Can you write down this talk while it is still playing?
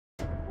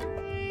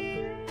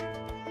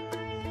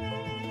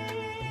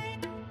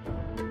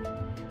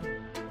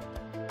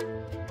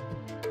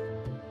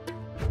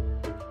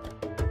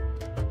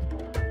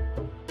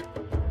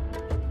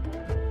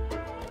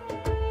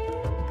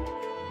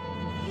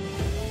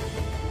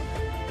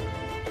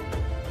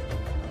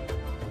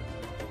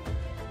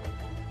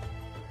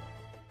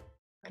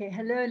Okay,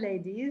 hello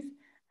ladies.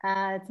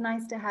 It's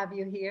nice to have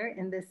you here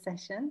in this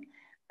session,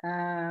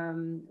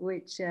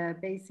 which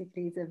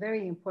basically is a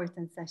very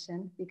important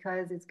session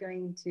because it's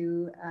going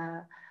to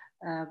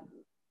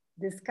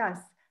discuss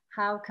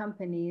how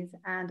companies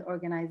and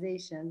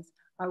organizations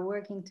are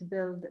working to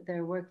build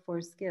their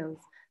workforce skills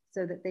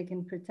so that they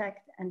can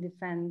protect and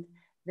defend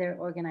their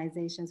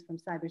organizations from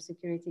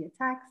cybersecurity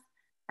attacks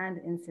and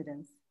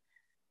incidents.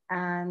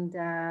 And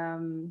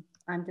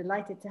I'm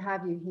delighted to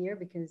have you here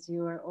because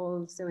you are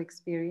all so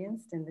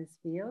experienced in this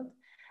field.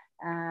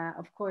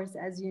 Of course,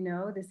 as you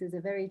know, this is a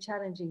very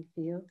challenging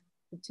field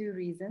for two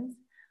reasons.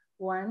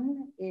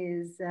 One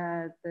is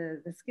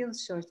the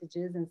skills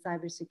shortages in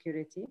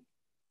cybersecurity,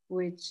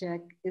 which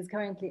is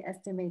currently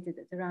estimated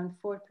at around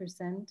 4%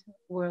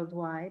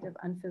 worldwide of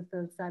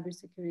unfulfilled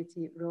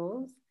cybersecurity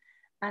roles.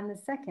 And the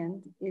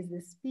second is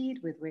the speed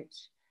with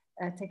which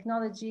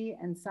technology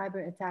and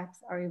cyber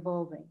attacks are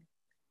evolving.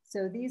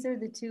 So these are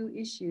the two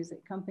issues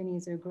that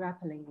companies are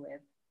grappling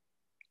with.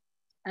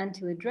 And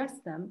to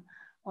address them,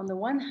 on the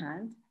one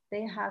hand,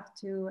 they have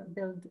to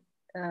build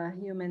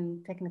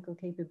human technical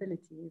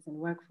capabilities and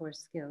workforce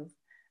skills.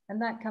 And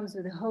that comes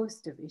with a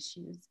host of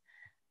issues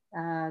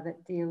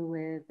that deal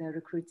with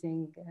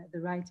recruiting the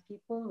right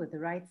people with the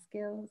right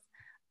skills,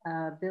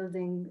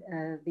 building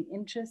the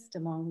interest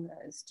among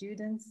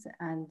students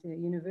and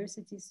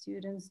university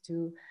students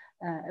to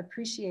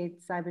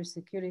appreciate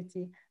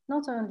cybersecurity,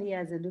 not only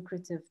as a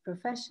lucrative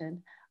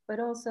profession, but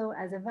also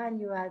as a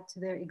value add to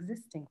their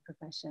existing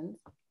professions.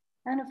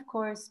 And of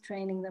course,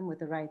 training them with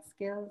the right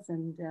skills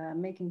and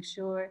making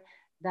sure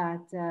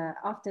that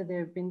after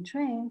they've been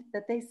trained,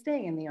 that they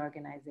stay in the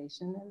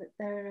organization and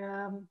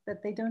that,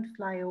 that they don't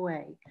fly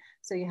away.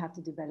 So you have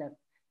to develop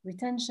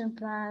retention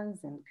plans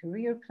and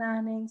career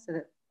planning so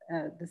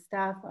that the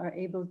staff are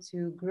able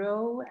to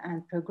grow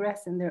and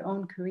progress in their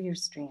own career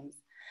streams.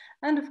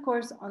 And of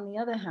course, on the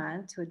other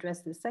hand, to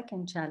address the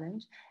second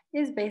challenge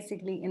is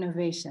basically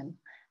innovation,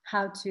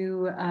 how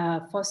to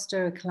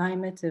foster a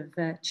climate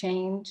of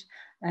change,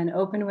 an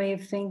open way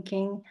of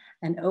thinking,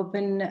 an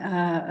open,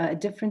 a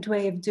different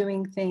way of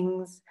doing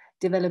things,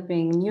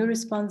 developing new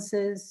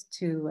responses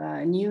to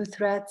new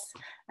threats,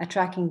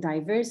 attracting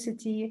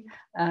diversity,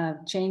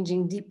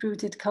 changing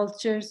deep-rooted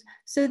cultures.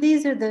 So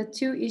these are the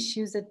two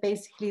issues that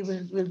basically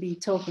we'll be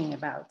talking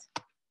about.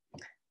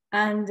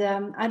 And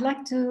I'd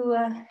like to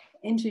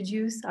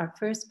introduce our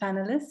first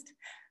panelist,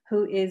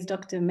 who is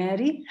Dr.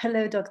 Mary.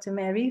 Hello, Dr.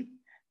 Mary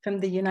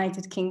from the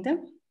United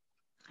Kingdom.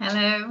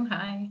 Hello,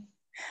 hi.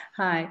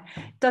 Hi,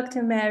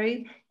 Dr.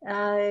 Mary,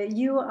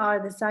 you are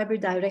the cyber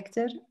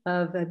director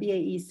of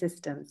BAE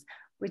Systems,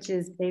 which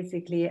is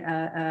basically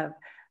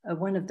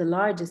one of the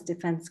largest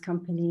defense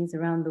companies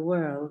around the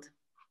world.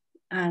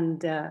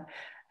 And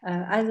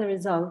as a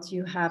result,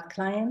 you have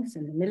clients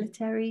in the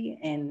military,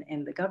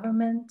 in the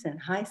government, and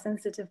high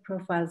sensitive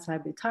profile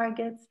cyber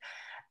targets.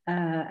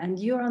 And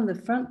you're on the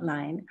front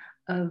line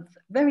of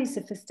very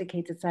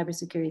sophisticated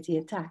cybersecurity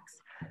attacks.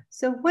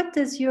 So what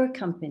does your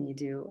company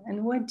do?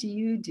 And what do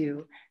you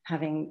do,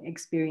 having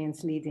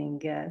experience leading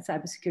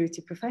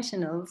cybersecurity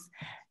professionals,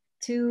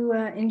 to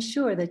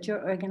ensure that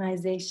your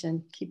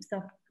organization keeps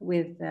up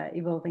with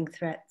evolving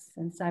threats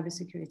and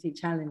cybersecurity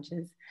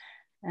challenges?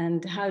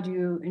 And how do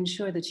you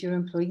ensure that your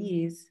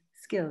employees'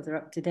 skills are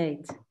up to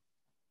date?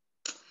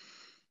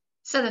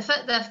 So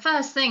the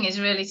first thing is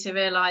really to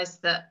realize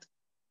that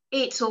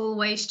it's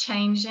always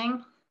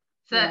changing.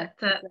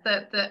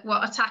 That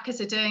what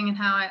attackers are doing and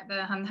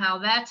how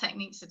their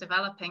techniques are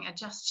developing are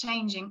just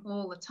changing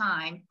all the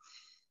time.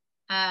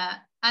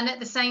 And at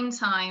the same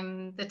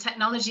time, the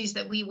technologies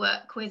that we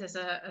work with as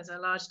a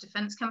large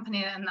defense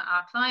company and that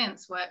our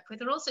clients work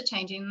with are also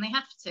changing, and they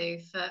have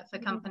to for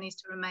companies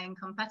to remain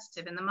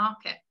competitive in the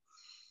market.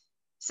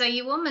 So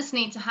you almost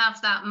need to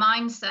have that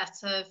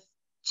mindset of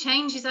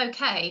change is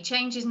okay,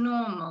 change is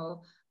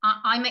normal.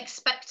 I'm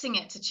expecting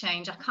it to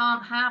change. I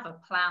can't have a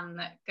plan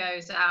that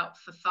goes out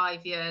for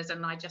 5 years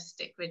and I just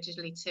stick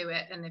rigidly to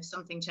it. And if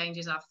something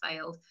changes, I've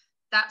failed.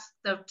 That's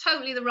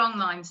totally the wrong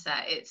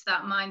mindset. It's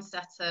that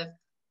mindset of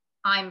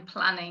I'm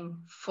planning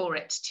for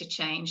it to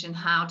change, and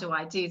how do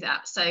I do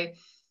that?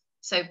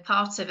 So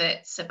part of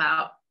it's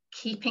about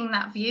keeping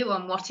that view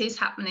on what is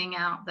happening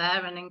out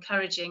there and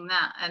encouraging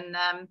that.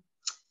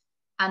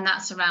 And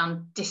that's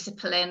around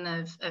discipline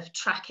of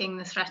tracking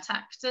the threat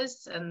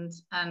actors and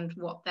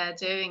what they're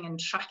doing, and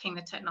tracking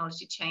the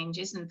technology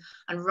changes and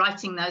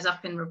writing those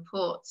up in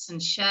reports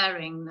and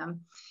sharing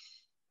them.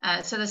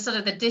 So there's sort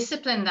of the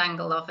disciplined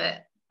angle of it,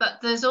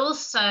 but there's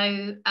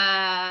also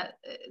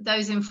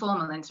those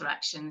informal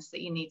interactions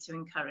that you need to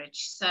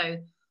encourage.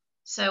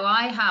 So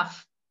I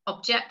have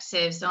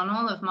objectives on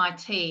all of my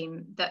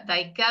team that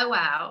they go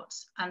out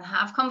and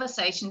have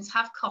conversations,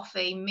 have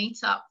coffee,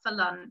 meet up for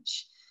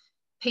lunch.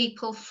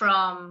 People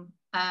from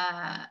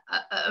a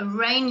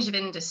range of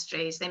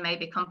industries. They may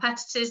be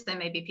competitors, they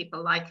may be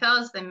people like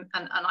us, and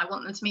I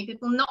want them to meet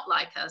people not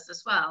like us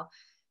as well.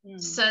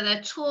 So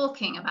they're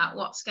talking about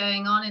what's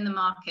going on in the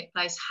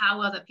marketplace,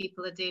 how other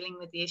people are dealing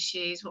with the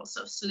issues, what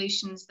sort of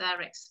solutions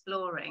they're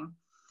exploring.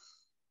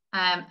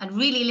 and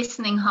really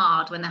listening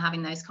hard when they're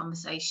having those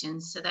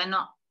conversations. So they're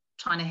not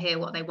trying to hear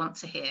what they want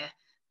to hear,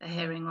 they're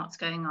hearing what's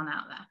going on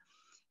out there.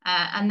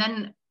 And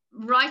then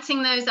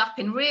writing those up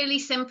in really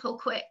simple,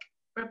 quick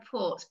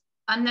reports,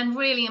 and then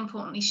really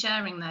importantly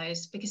sharing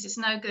those, because it's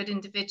no good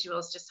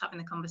individuals just having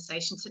the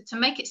conversation. To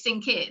make it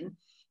sink in,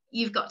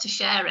 you've got to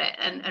share it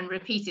and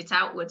repeat it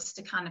outwards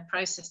to kind of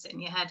process it in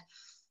your head.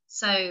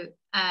 So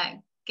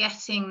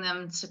getting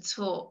them to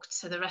talk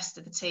to the rest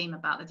of the team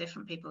about the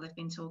different people they've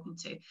been talking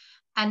to.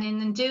 And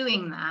in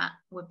doing that,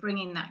 we're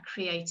bringing that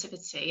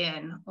creativity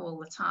in all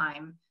the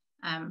time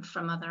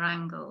from other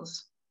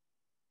angles.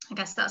 I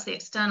guess that's the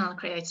external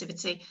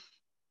creativity.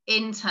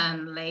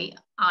 Internally,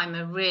 I'm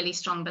a really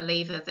strong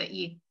believer that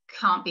you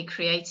can't be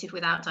creative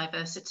without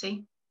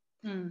diversity.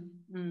 And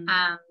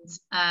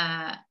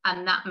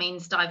that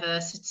means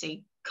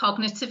diversity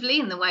cognitively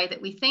in the way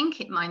that we think.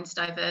 It means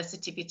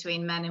diversity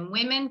between men and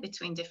women,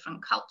 between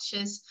different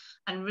cultures,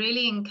 and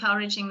really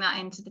encouraging that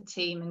into the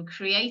team and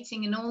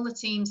creating in all the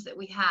teams that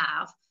we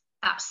have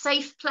that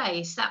safe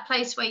place, that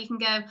place where you can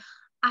go,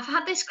 I've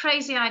had this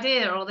crazy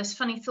idea or this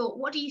funny thought,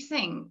 what do you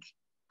think?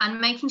 And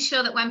making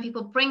sure that when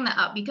people bring that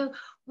up, you go,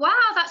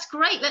 wow, that's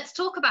great, let's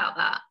talk about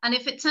that. And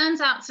if it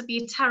turns out to be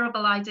a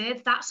terrible idea,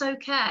 that's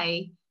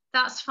okay,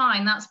 that's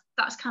fine,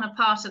 that's kind of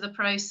part of the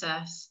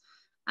process.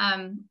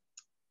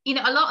 You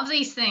know, a lot of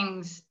these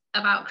things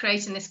about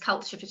creating this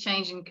culture for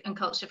change and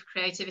culture for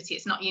creativity,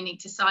 it's not unique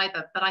to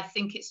cyber, but I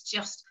think it's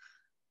just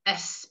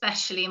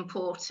especially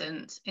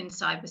important in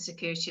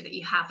cybersecurity that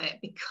you have it,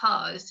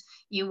 because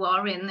you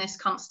are in this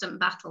constant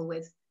battle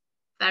with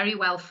very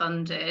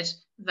well-funded,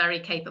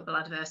 very capable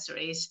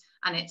adversaries,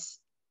 and it's,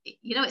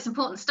 you know, it's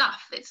important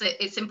stuff.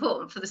 It's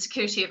important for the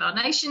security of our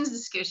nations, the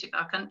security of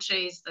our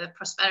countries, the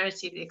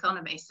prosperity of the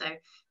economy. So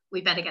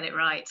we better get it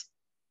right.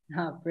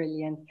 Oh,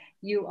 brilliant.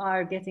 You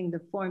are getting the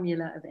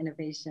formula of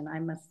innovation, I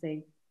must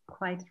say,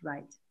 quite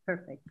right.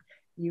 Perfect.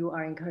 You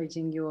are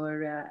encouraging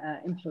your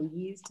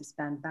employees to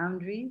span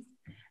boundaries,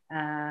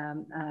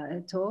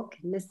 talk,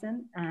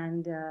 listen,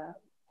 and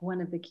one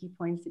of the key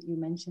points that you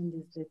mentioned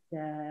is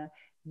that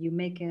you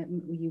make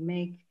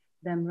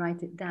them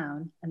write it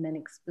down and then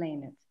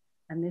explain it.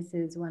 And this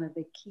is one of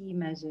the key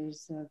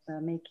measures of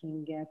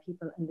making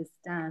people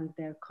understand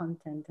their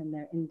content and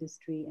their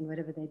industry and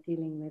whatever they're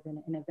dealing with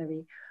in a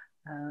very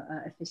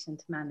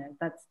efficient manner.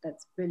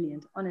 That's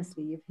brilliant.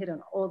 Honestly, you've hit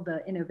on all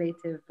the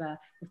innovative,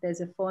 if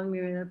there's a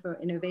formula for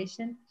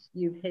innovation,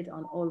 you've hit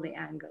on all the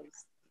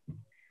angles.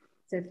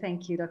 So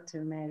thank you,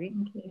 Dr. Mary.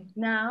 Okay.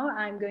 Now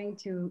I'm going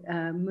to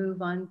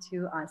move on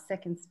to our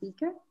second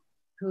speaker,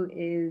 who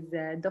is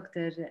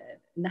Dr.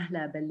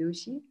 Nahla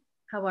Balushi.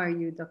 How are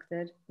you,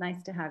 Doctor?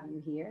 Nice to have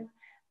you here.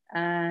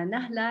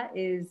 Nahla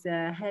is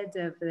head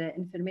of the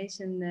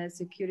Information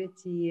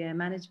Security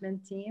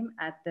Management team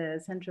at the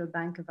Central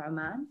Bank of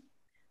Oman.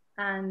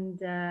 And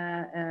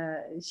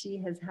she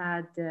has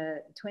had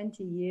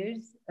 20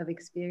 years of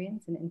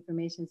experience in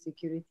information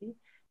security,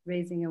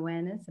 raising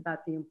awareness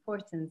about the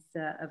importance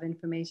of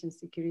information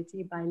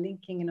security by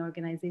linking an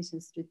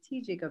organization's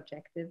strategic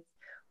objectives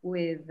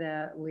with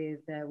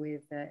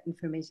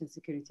information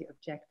security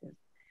objectives.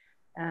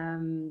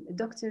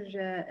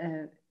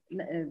 Dr.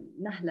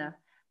 Nahla,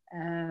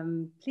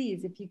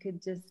 please, if you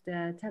could just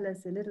tell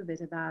us a little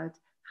bit about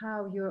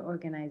how your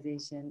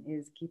organization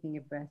is keeping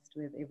abreast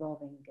with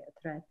evolving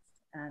threats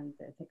and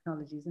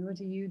technologies, and what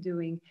are you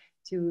doing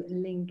to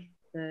link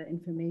the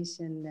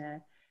information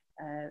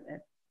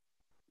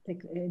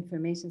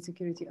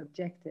security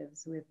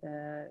objectives with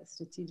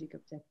strategic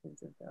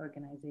objectives of the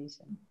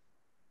organization?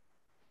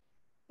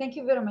 Thank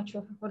you very much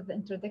for the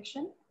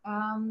introduction.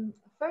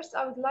 First,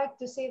 I would like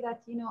to say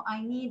that, you know,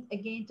 I need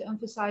again to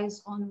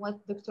emphasize on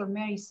what Dr.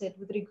 Mary said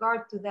with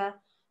regard to the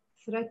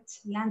threat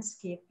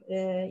landscape.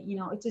 You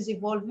know, it is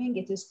evolving,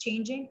 it is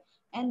changing,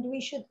 and we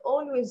should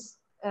always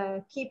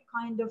keep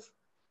kind of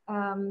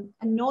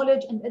a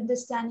knowledge and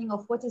understanding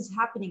of what is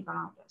happening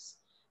around us.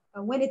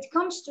 When it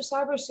comes to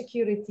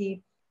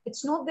cybersecurity,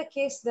 it's not the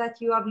case that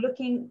you are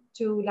looking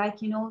to,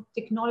 like, you know,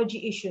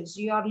 technology issues.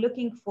 You are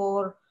looking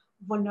for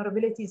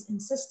vulnerabilities in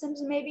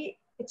systems, maybe.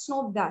 It's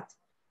not that.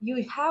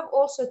 You have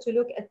also to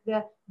look at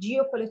the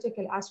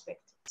geopolitical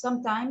aspect.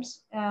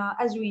 Sometimes,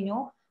 as we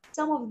know,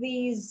 some of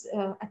these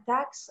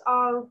attacks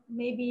are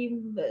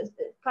maybe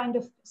kind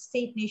of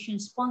state nation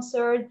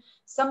sponsored.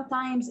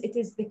 Sometimes it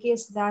is the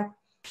case that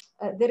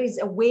there is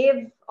a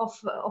wave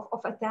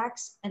of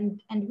attacks,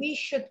 and we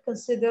should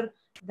consider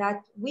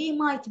that we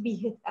might be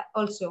hit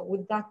also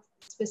with that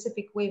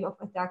specific wave of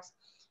attacks.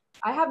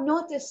 I have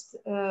noticed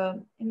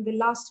in the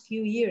last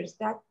few years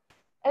that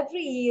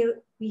every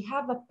year we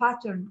have a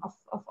pattern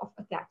of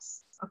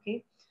attacks,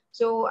 okay?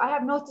 So I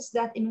have noticed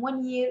that in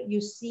one year you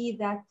see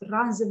that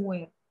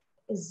ransomware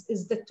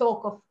is the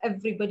talk of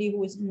everybody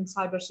who is in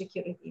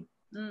cybersecurity.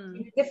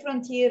 In a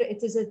different year,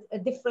 it is a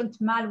different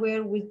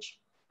malware which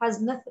has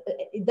nothing,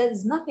 it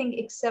does nothing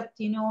except,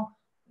 you know,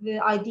 the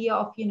idea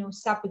of, you know,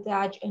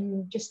 sabotage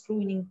and just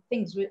ruining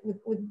things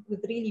with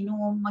really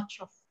no much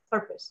of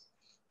purpose.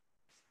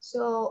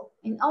 So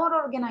in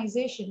our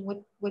organization,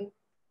 what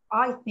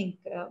I think,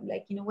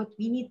 what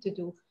we need to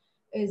do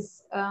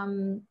is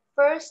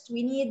first,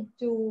 we need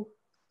to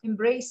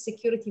embrace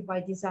security by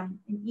design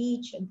in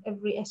each and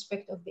every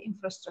aspect of the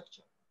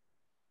infrastructure.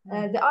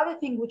 The other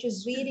thing, which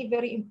is really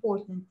very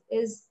important,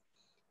 is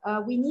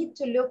we need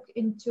to look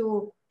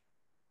into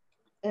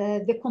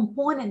the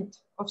component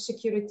of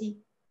security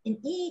in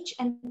each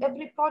and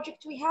every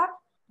project we have,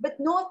 but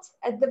not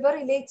at the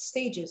very late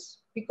stages,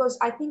 because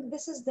I think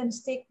this is the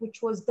mistake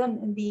which was done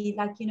in the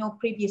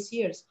previous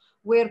years,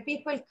 where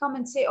people come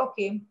and say,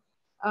 okay,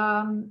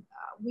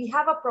 we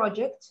have a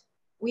project,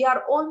 we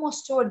are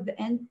almost toward the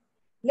end,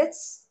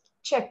 let's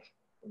check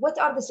what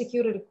are the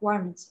security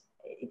requirements.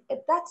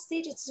 At that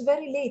stage, it's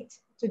very late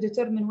to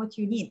determine what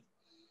you need.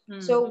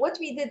 So what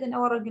we did in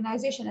our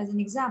organization, as an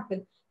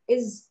example,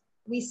 is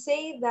we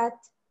say that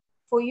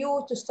for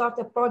you to start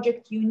a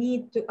project, you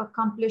need to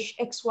accomplish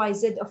X, Y,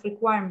 Z of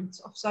requirements,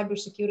 of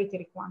cybersecurity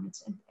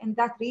requirements, and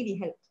that really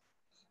helped.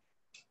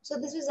 So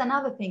this is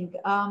another thing.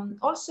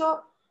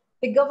 Also,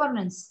 the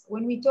governance.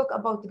 When we talk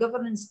about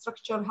governance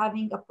structure,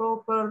 having a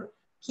proper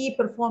key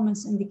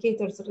performance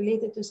indicators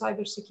related to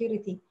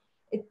cybersecurity,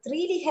 it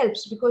really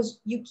helps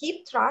because you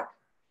keep track,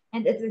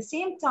 and at the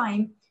same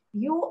time,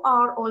 you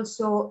are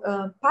also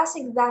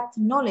passing that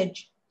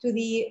knowledge to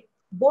the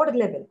board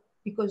level,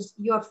 because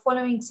you are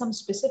following some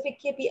specific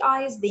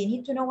KPIs. They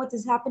need to know what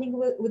is happening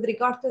with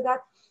regard to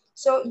that.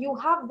 So you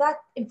have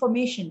that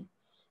information.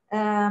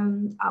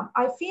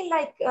 I feel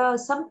like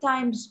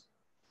sometimes,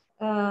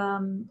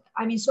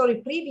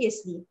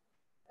 previously,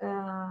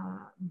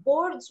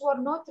 boards were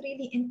not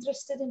really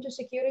interested into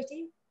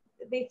security.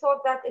 They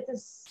thought that it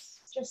is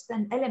just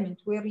an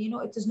element where,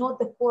 it is not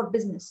the core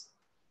business.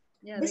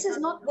 Yeah, this is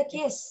not the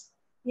case.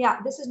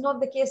 Yeah, this is not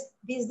the case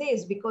these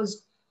days,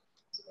 because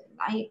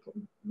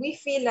we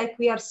feel like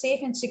we are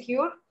safe and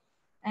secure.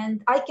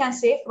 And I can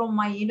say from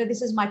my,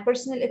 this is my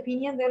personal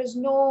opinion, there is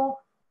no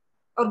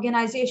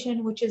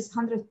organization which is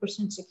 100%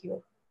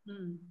 secure.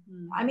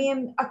 I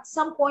mean, at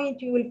some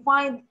point you will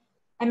find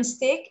a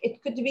mistake.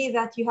 It could be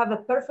that you have a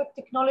perfect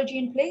technology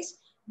in place,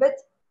 but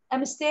a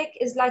mistake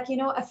is like,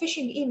 a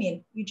phishing email.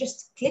 You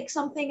just click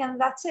something and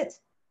that's it.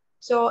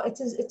 So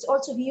it's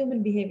also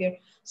human behavior.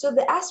 So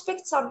the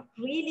aspects are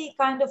really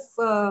kind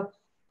of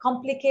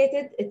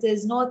complicated. It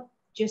is not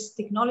just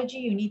technology.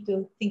 You need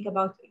to think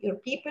about your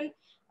people.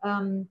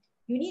 You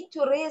need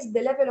to raise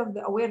the level of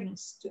the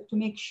awareness to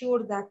make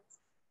sure that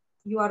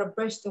you are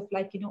abreast of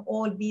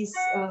all these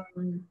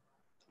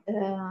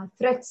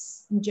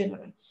threats in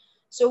general.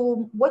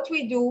 So what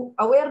we do,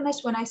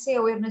 awareness, when I say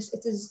awareness,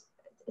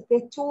 there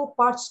are two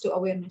parts to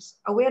awareness.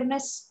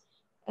 Awareness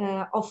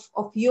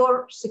of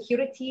your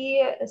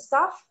security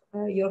staff,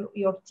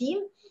 your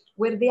team,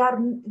 where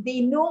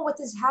they know what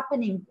is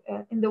happening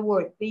in the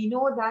world. They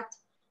know that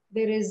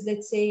there is,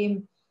 let's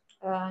say,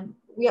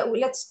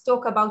 let's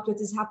talk about what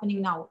is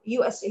happening now,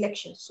 US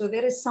elections. So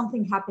there is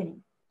something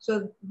happening.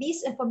 So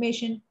this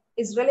information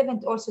is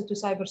relevant also to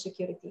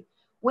cybersecurity.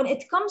 When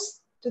it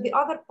comes to the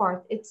other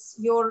part, it's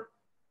your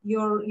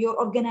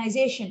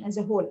organization as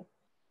a whole.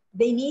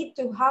 They need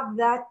to have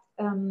that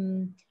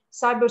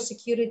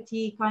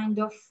cybersecurity kind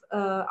of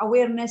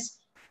awareness,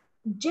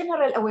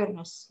 general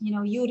awareness.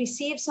 You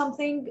receive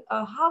something,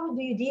 how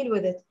do you deal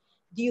with it?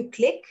 Do you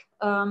click?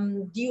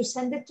 Do you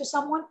send it to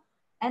someone?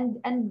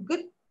 And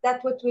good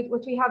that what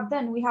we have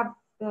done, we have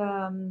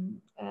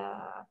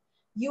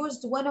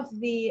used one of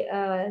the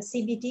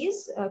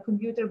CBTs,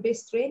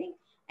 computer-based training,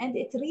 and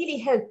it really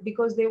helped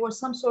because there was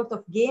some sort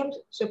of games,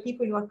 so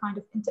people were kind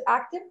of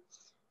interactive.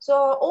 So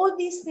all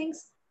these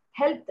things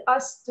helped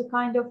us to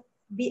kind of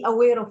be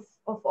aware of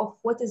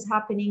what is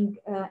happening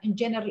in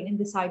general in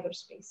the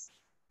cyberspace.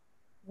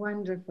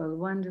 Wonderful,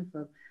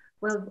 wonderful.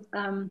 Well,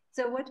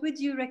 so what would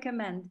you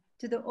recommend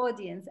to the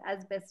audience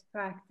as best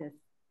practice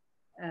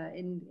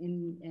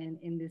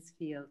in this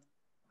field?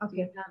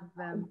 Okay.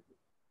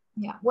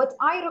 Yeah, what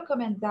I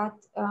recommend that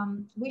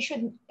we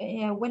should,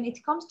 when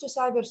it comes to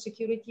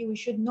cybersecurity, we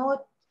should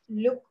not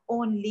look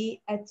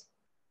only at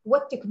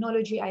what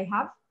technology I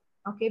have,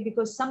 okay?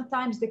 Because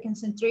sometimes the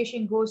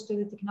concentration goes to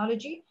the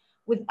technology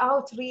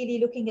without really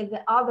looking at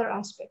the other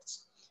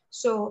aspects.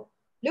 So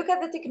look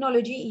at the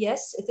technology,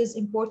 yes, it is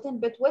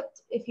important, but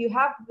what if you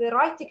have the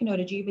right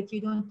technology, but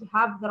you don't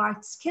have the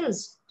right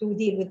skills to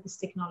deal with this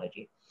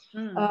technology?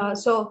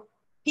 So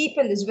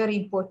people is very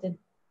important.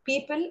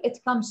 People,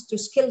 it comes to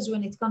skills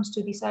when it comes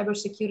to the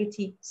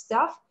cybersecurity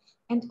stuff,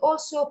 and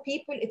also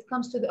people, it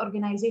comes to the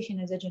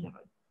organization as a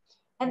general.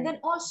 And then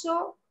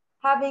also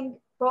having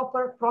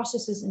proper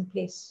processes in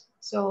place.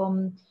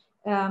 So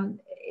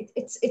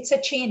it's a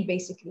chain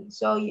basically.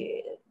 So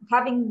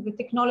having the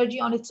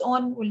technology on its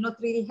own will not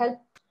really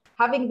help.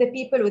 Having the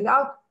people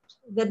without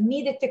the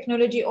needed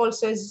technology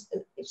also is,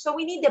 so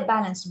we need a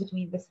balance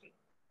between the three.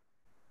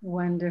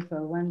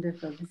 Wonderful,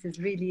 wonderful. This is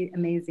really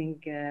amazing,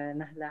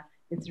 Nahla.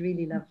 It's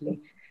really lovely.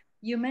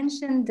 You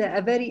mentioned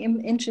a very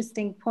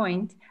interesting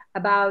point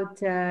about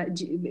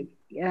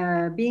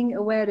being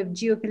aware of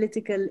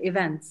geopolitical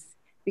events,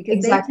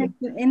 because they tend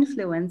to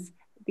influence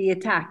the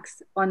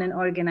attacks on an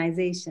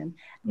organization.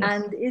 Yes.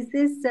 And is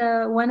this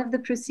one of the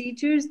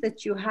procedures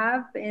that you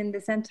have in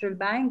the central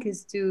bank,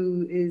 is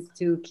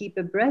to keep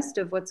abreast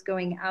of what's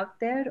going out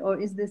there, or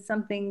is this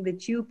something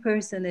that you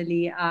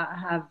personally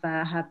have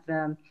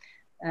the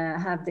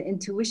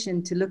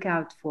intuition to look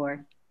out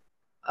for?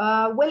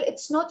 Well,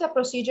 it's not a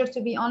procedure,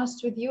 to be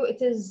honest with you.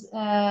 It is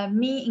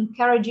me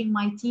encouraging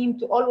my team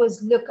to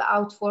always look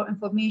out for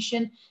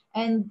information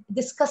and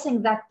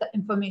discussing that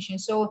information.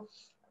 So,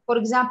 for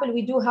example,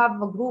 we do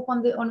have a group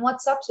on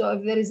WhatsApp. So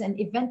if there is an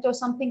event or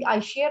something, I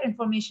share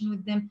information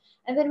with them,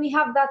 and then we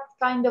have that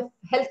kind of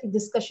healthy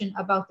discussion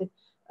about it.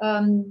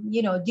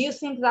 Do you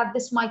think that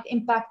this might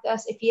impact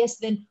us? If yes,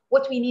 then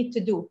what we need to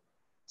do?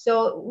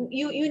 So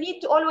you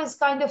need to always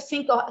kind of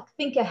think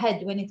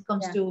ahead when it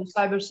comes to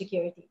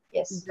cybersecurity.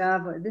 Yes.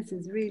 Bravo. This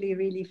is really,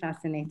 really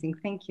fascinating.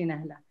 Thank you,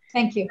 Nahla.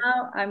 Thank you.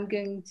 Now I'm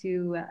going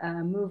to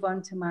move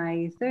on to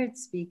my third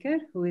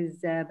speaker, who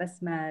is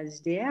Basmah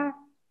ALJedia.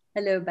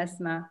 Hello,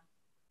 Basmah.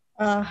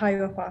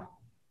 Hi, Wafa.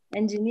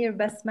 Engineer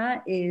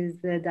Basmah is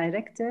the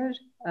Director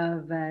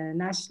of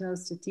National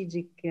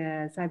Strategic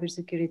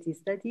Cybersecurity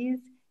Studies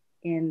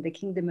in the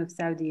Kingdom of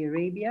Saudi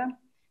Arabia.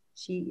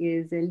 She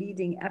is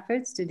leading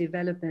efforts to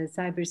develop a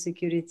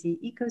cybersecurity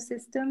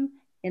ecosystem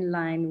in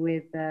line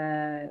with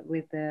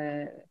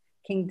the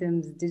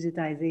Kingdom's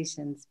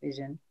digitization's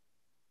vision.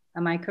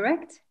 Am I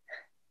correct?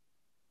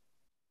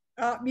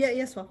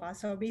 Yes, Wafa.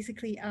 So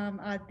basically,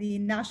 at the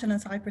National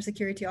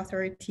Cybersecurity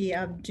Authority,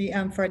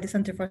 GM for the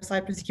Center for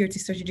Cybersecurity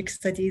Strategic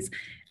Studies,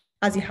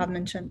 as you have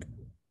mentioned.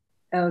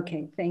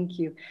 Okay, thank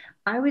you.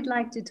 I would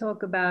like to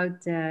talk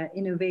about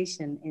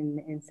innovation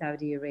in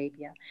Saudi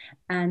Arabia,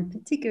 and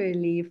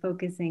particularly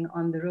focusing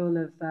on the role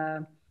of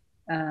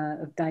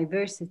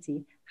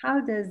diversity. How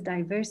does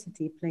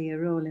diversity play a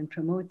role in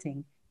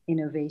promoting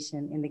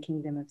innovation in the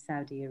Kingdom of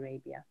Saudi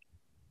Arabia?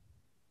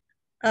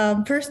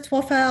 First,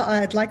 Wafa,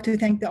 I'd like to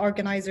thank the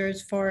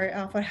organizers for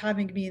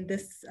having me in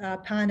this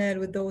panel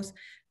with those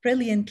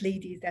brilliant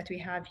ladies that we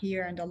have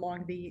here and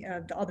along the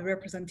other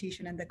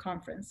representation in the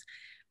conference.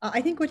 I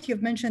think what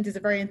you've mentioned is a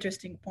very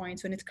interesting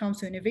point when it comes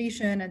to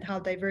innovation and how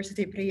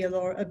diversity play a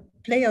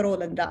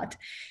role in that.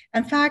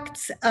 In fact,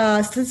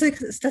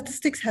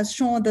 statistics has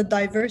shown that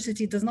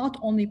diversity does not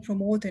only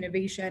promote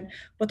innovation,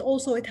 but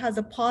also it has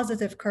a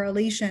positive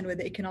correlation with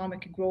the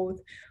economic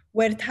growth,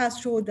 where it has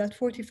showed that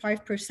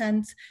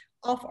 45%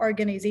 of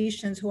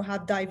organizations who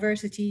have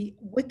diversity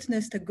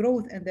witnessed a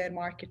growth in their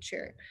market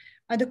share.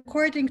 And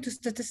according to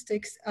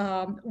statistics,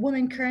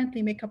 women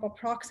currently make up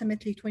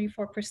approximately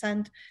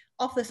 24%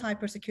 of the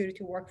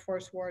cybersecurity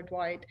workforce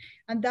worldwide.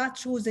 And that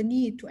shows a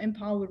need to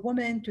empower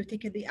women to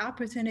take the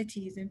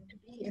opportunities and to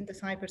be in the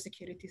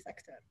cybersecurity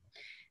sector.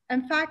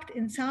 In fact,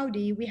 in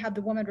Saudi, we have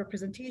the women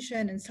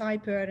representation in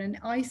cyber and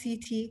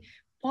ICT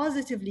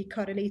positively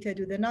correlated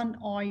with the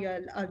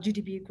non-oil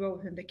GDP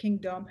growth in the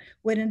kingdom,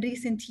 where in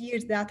recent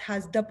years that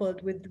has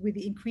doubled with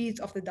the increase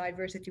of the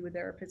diversity with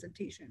their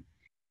representation.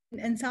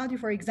 In Saudi,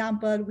 for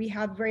example, we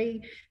have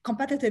very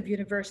competitive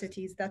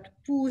universities that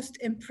boost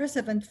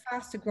impressive and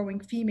fast-growing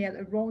female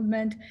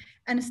enrollment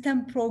and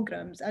STEM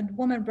programs, and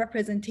women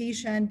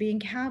representation being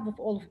half of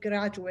all of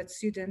graduate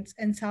students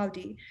in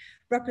Saudi,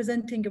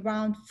 representing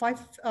around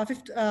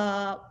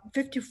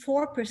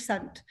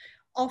 54%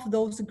 of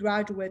those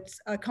graduates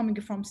coming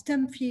from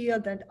STEM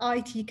field and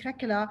IT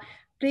curricula,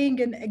 playing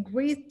in a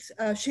great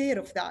share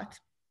of that,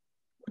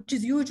 which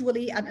is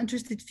usually an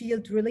interested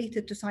field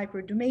related to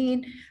cyber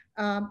domain,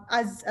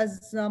 as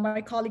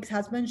my colleagues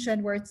has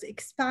mentioned, where it's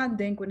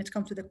expanding when it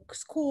comes to the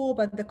scope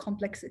and the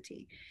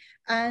complexity.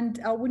 And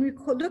when we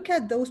look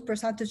at those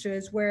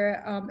percentages,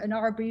 where in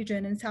our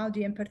region, in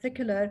Saudi in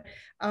particular,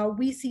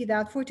 we see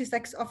that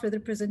 46% of the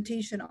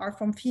representation are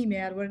from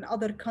female, where in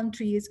other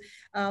countries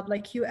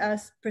like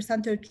US,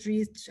 percentage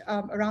reach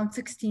around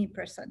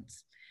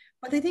 16%.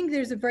 But I think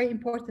there's a very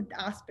important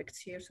aspect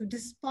here. So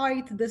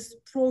despite this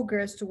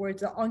progress towards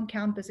the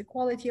on-campus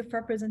equality of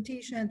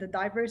representation, the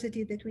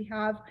diversity that we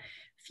have,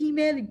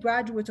 female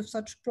graduates of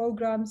such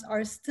programs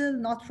are still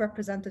not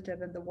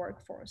representative in the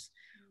workforce.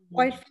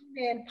 While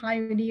female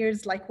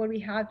pioneers like what we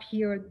have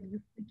here, the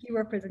key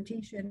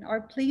representation,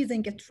 are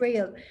blazing a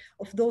trail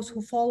of those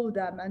who follow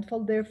them and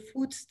follow their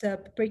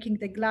footsteps, breaking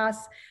the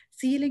glass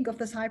ceiling of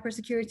the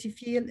cybersecurity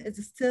field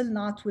is still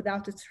not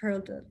without its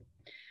hurdle.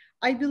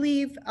 I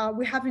believe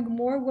we're having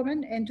more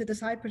women into the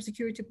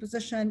cybersecurity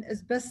position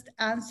is best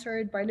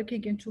answered by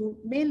looking into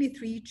mainly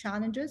 3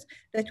 challenges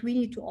that we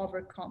need to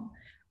overcome.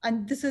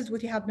 And this is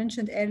what you have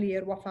mentioned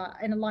earlier, Wafa,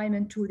 in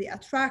alignment to the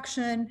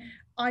attraction,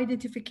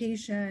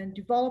 identification,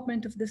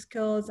 development of the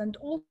skills, and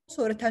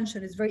also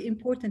retention is very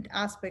important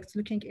aspects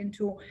looking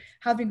into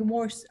having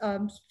more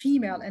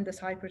female in the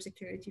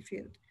cybersecurity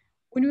field.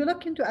 When we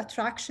look into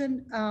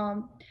attraction,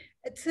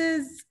 It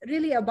is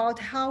really about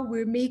how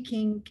we're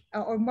making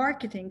or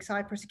marketing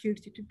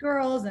cybersecurity to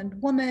girls and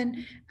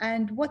women,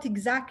 and what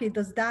exactly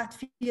does that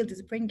field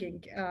is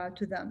bringing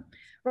to them.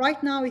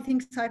 Right now, I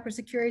think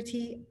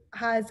cybersecurity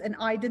has an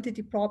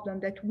identity problem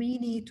that we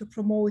need to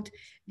promote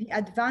the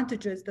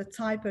advantages that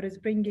cyber is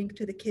bringing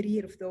to the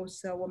career of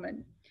those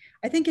women.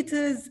 I think it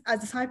is,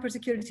 as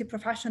cybersecurity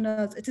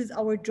professionals, it is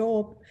our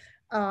job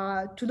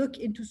to look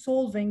into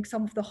solving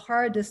some of the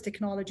hardest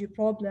technology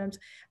problems.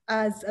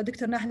 As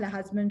Dr. Nahla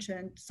has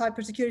mentioned,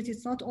 cybersecurity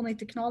is not only a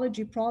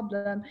technology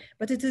problem,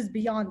 but it is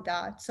beyond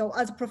that. So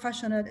as a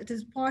professional, it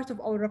is part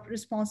of our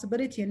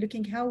responsibility in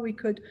looking how we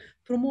could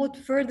promote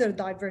further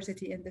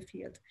diversity in the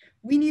field.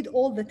 We need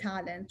all the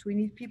talent. We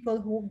need people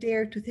who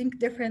dare to think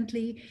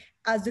differently.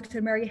 As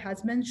Dr. Mary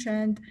has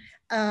mentioned,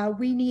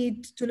 we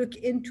need to look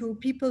into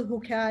people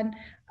who can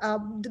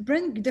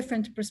bring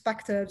different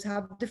perspectives,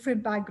 have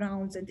different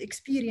backgrounds and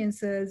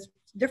experiences,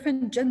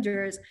 different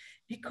genders,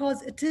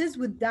 because it is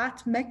with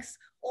that mix,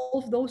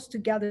 all of those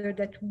together,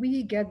 that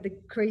we get the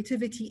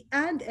creativity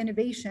and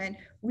innovation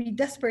we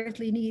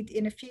desperately need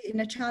in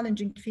a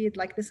challenging field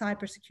like the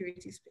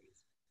cybersecurity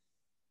space.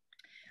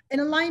 In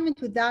alignment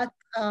with that,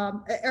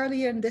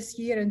 earlier in this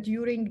year and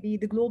during the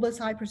Global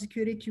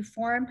Cybersecurity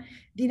Forum,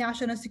 the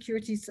National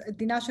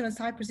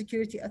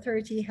Cybersecurity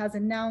Authority has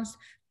announced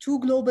 2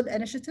 global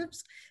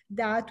initiatives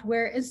that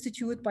were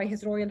instituted by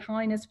His Royal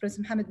Highness Prince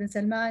Mohammed bin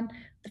Salman.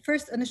 The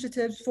first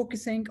initiative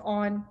focusing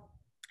on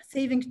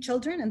saving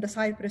children in the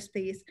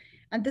cyberspace,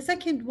 and the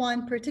second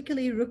one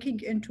particularly looking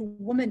into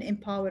women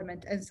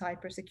empowerment and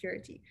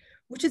cybersecurity,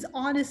 which is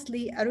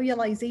honestly a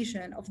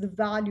realization of the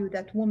value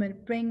that women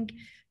bring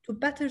to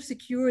better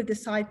secure the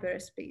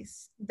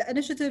cyberspace. The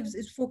initiatives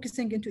is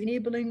focusing into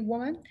enabling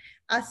women.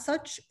 As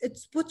such,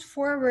 it's put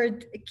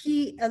forward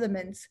key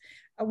elements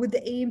with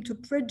the aim to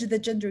bridge the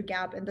gender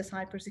gap in the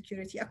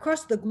cybersecurity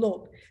across the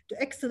globe,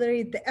 to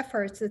accelerate the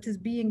efforts that is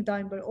being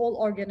done by all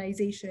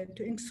organizations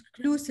to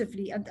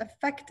exclusively and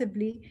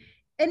effectively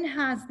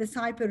enhance the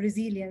cyber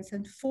resilience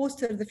and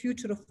foster the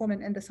future of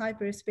women in the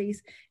cyberspace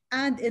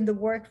and in the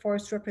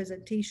workforce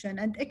representation,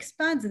 and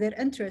expand their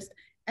interest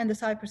in the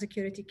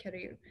cybersecurity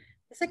career.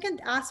 The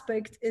second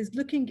aspect is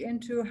looking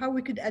into how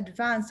we could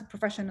advance the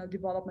professional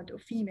development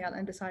of female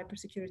and the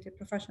cybersecurity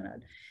professional,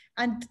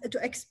 and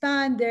to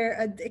expand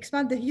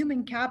the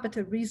human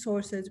capital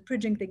resources,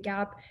 bridging the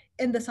gap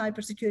in the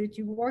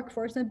cybersecurity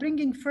workforce and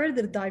bringing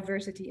further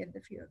diversity in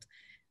the field.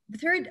 The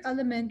third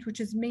element, which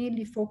is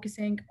mainly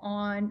focusing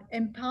on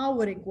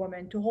empowering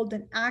women to hold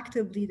an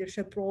active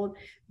leadership role,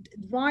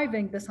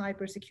 driving the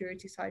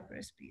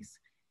cyberspace.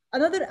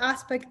 Another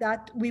aspect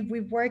that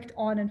we've worked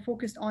on and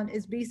focused on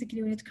is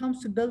basically when it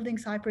comes to building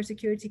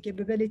cybersecurity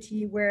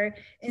capability, where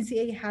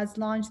NCA has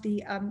launched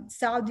the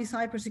Saudi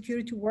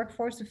Cybersecurity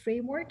Workforce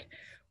Framework,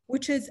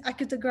 which is a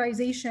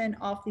categorization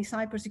of the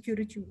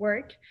cybersecurity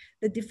work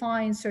that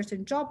defines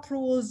certain job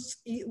roles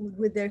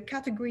with their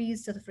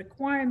categories, set of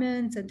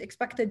requirements, and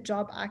expected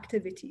job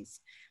activities,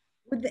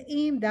 with the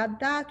aim that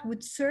that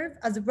would serve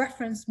as a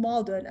reference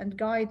model and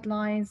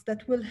guidelines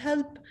that will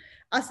help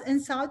us in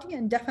Saudi,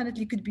 and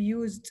definitely could be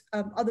used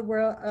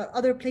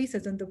other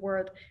places in the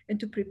world,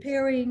 into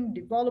preparing,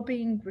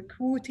 developing,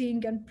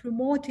 recruiting, and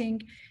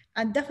promoting,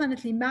 and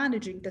definitely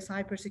managing the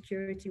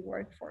cybersecurity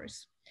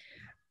workforce.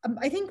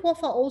 I think,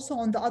 Wafa, also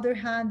on the other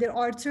hand, there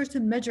are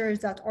certain measures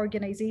that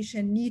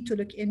organizations need to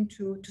look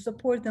into to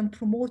support them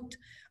promote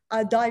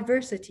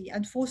diversity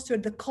and foster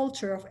the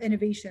culture of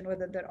innovation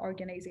within their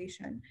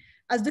organization.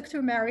 As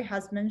Dr. Mary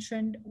has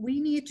mentioned,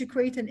 we need to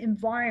create an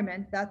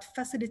environment that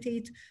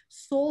facilitates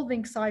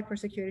solving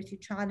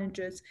cybersecurity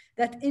challenges,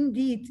 that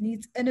indeed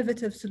needs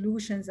innovative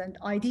solutions and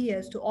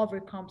ideas to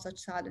overcome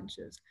such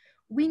challenges.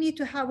 We need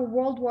to have a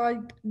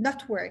worldwide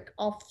network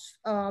of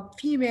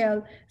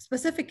female,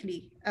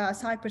 specifically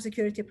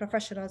cybersecurity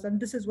professionals, and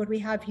this is what we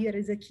have here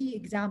is a key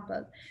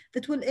example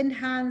that will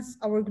enhance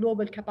our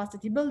global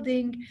capacity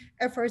building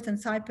efforts and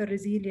cyber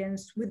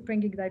resilience with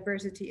bringing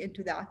diversity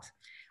into that.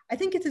 I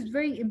think it is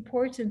very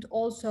important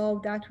also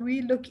that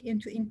we look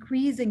into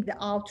increasing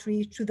the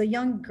outreach to the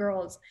young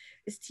girls,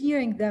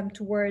 steering them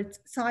towards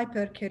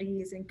cyber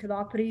careers in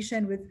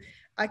collaboration with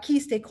key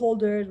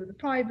stakeholders, with the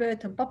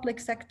private and public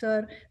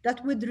sector,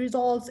 that would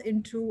result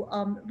into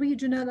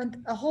regional and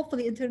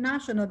hopefully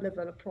international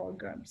level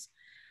programs.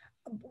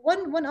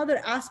 One other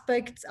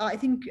aspect, I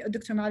think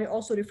Dr. Mari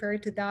also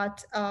referred to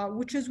that,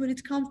 which is when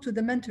it comes to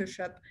the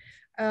mentorship.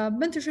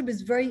 Mentorship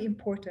is very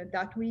important,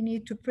 that we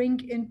need to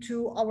bring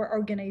into our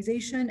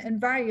organization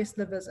and various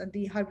levels in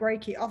the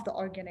hierarchy of the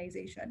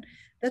organization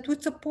that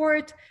would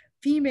support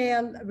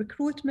female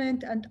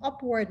recruitment and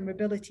upward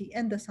mobility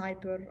in the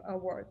cyber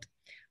world.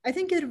 I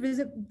think it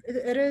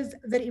is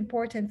very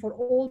important for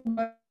all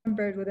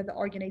members within the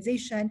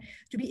organization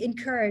to be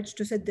encouraged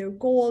to set their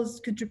goals,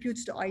 contribute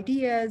to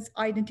ideas,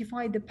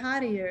 identify the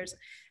barriers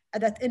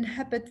that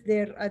inhibit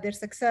their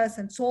success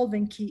in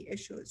solving key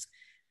issues.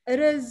 It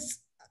is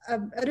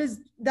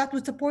that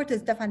would support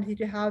us definitely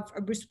to have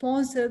a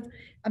responsive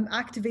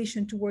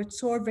activation towards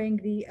solving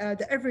the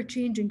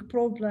ever-changing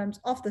problems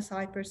of the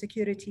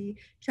cybersecurity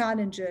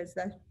challenges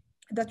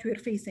that we're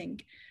facing.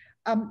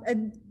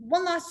 And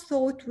one last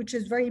thought, which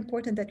is very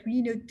important that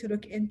we need to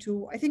look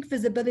into, I think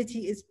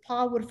visibility is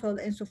powerful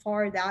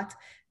insofar that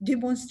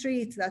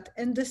demonstrates that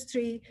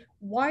industry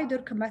wider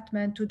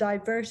commitment to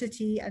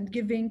diversity and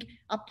giving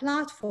a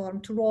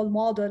platform to role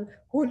model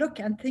who look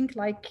and think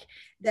like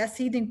the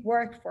ascending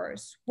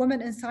workforce.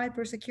 Women in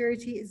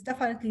cybersecurity is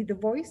definitely the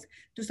voice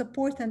to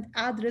support and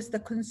address the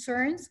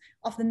concerns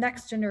of the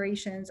next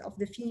generations of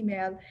the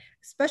female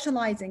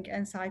specializing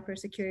in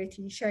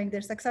cybersecurity, sharing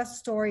their success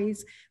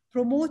stories,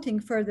 promoting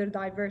further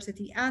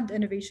diversity and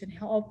innovation,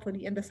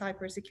 hopefully in the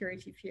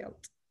cybersecurity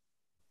field.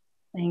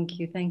 Thank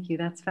you, thank you.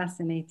 That's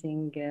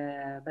fascinating,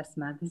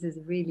 Basmah. This is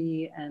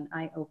really an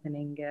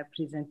eye-opening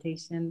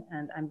presentation,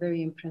 and I'm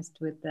very impressed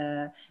with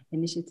the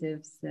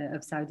initiatives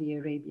of Saudi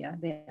Arabia.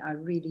 They are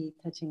really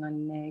touching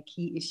on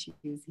key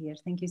issues here.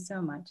 Thank you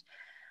so much.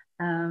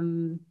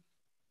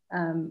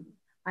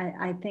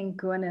 I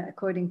think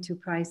according to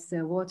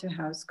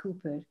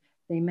PricewaterhouseCoopers,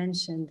 they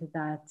mentioned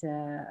that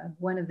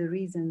one of the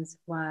reasons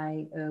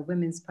why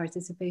women's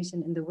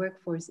participation in the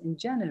workforce in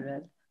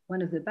general,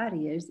 one of the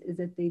barriers is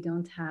that they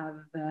don't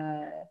have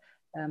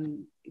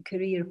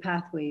career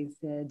pathways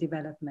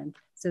development,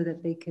 so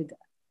that they could,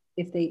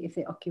 if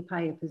they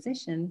occupy a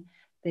position,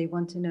 they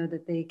want to know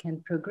that they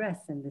can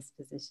progress in this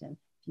position.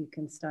 If you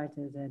can start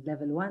as a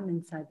level 1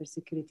 in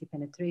cybersecurity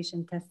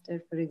penetration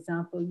tester, for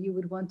example, you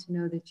would want to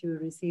know that you're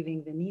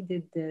receiving the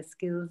needed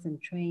skills and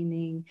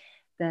training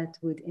that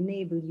would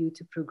enable you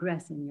to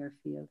progress in your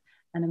field.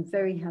 And I'm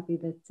very happy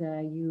that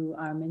you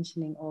are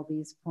mentioning all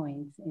these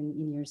points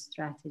in your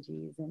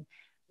strategies, and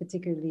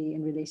particularly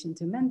in relation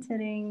to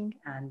mentoring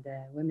and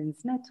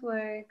women's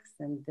networks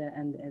and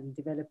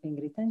developing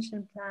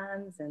retention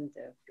plans and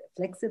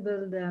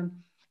flexible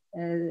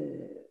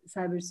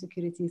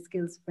cybersecurity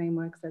skills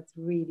frameworks. That's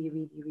really,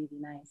 really, really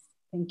nice.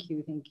 Thank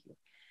you, thank you.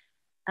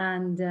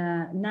 And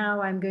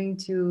now I'm going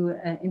to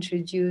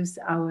introduce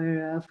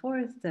our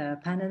fourth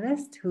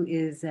panelist, who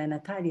is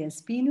Natalia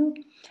Spinu.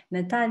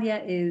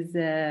 Natalia is,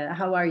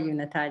 how are you,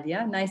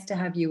 Natalia? Nice to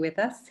have you with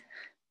us.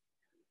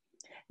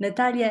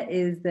 Natalia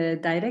is the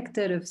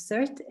Director of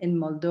CERT in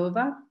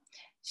Moldova.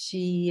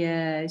 She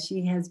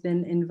has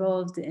been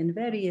involved in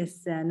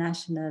various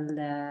national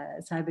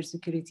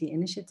cybersecurity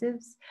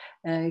initiatives,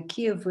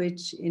 key of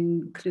which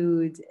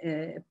include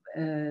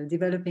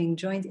developing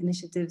joint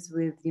initiatives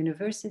with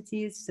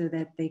universities so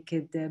that they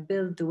could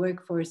build the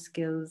workforce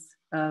skills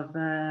of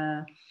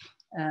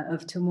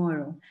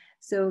tomorrow.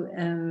 So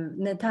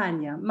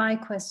Natalia, my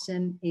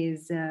question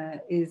is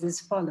as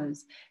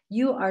follows.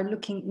 You are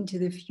looking into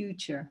the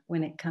future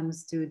when it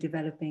comes to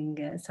developing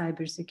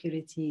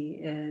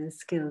cybersecurity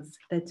skills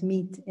that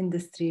meet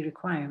industry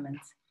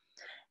requirements.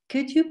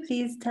 Could you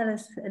please tell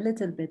us a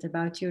little bit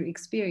about your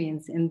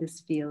experience in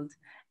this field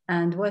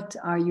and what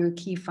are your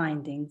key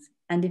findings?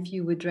 And if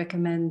you would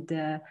recommend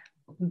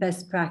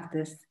best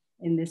practice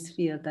in this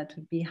field, that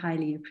would be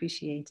highly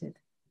appreciated.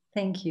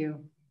 Thank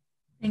you.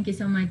 Thank you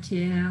so much,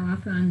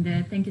 Wafa, and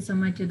thank you so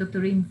much, Dr.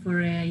 Rim, for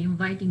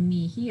inviting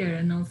me here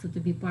and also to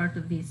be part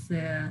of this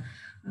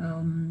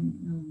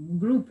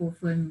group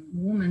of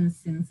women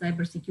in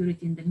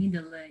cybersecurity in the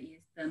Middle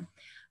East.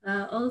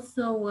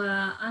 Also,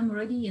 I'm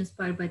already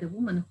inspired by the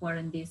women who are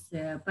in this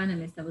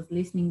panelist. I was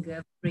listening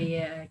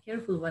very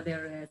careful what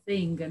they're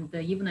saying, and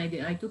even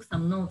I took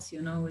some notes.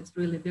 You know, it's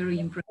really very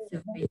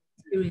impressive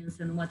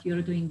experience and what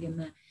you're doing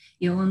in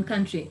your own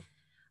country.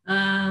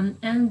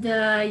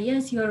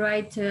 Yes, you're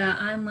right.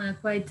 I'm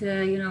quite,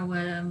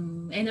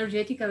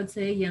 energetic, I would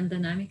say, and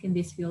dynamic in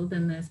this field,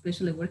 and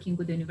especially working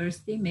with the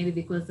university, maybe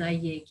because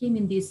I came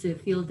in this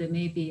field,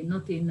 maybe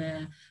not in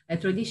a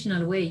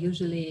traditional way.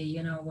 Usually,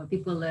 you know, when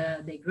people,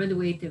 they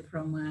graduate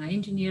from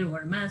engineer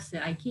or math,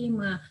 I came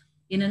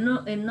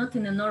not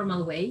in a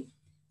normal way.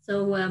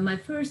 So my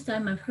first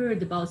time I've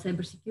heard about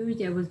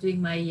cybersecurity, I was doing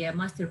my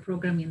master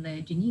program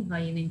in Geneva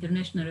in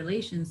international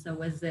relations. I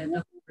was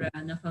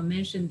Nahla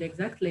mentioned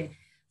exactly.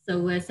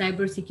 So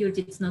cybersecurity,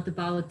 it's not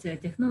about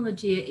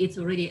technology, it's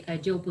already a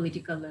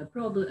geopolitical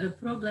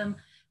problem.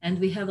 And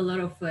we have a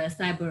lot of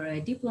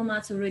cyber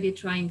diplomats already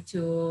trying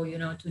to, you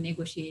know, to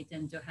negotiate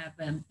and to have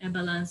a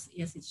balance.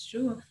 Yes, it's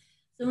true.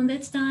 So in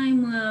that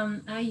time,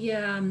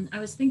 I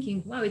was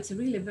thinking, wow, it's a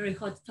really very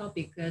hot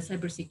topic,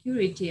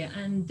 cybersecurity.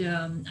 And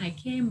I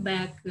came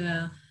back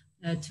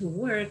to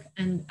work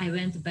and I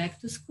went back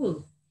to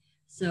school.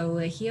 So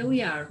here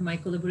we are, my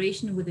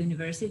collaboration with the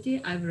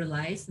university. I've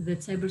realized that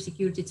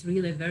cybersecurity is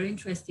really a very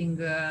interesting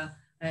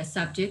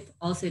subject.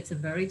 Also, it's a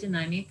very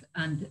dynamic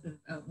and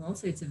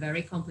also it's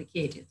very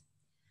complicated.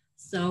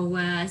 So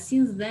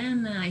since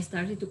then, I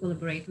started to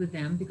collaborate with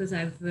them because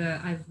I've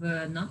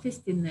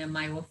noticed in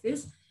my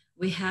office,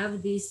 we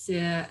have this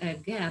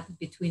gap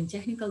between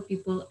technical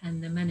people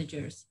and the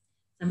managers.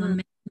 Someone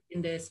mentioned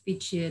in the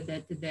speech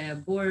that the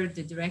board,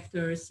 the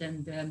directors,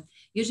 and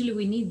usually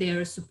we need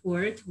their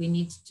support. We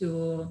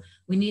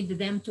need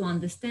them to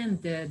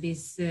understand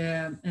these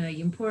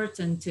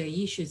important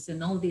issues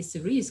and all these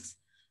risks.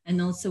 And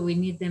also we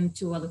need them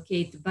to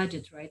allocate the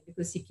budget, right?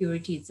 Because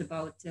security, it's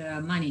about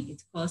money.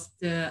 It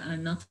costs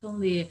not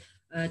only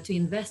to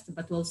invest,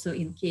 but also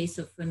in case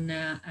of an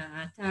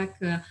attack,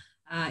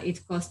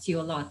 it costs you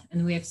a lot.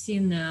 And we have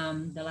seen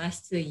the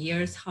last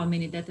years how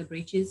many data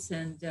breaches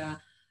and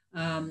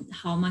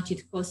how much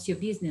it costs your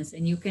business,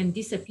 and you can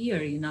disappear,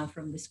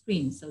 from the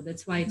screen. So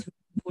that's why it's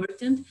really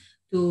important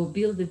to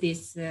build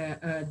this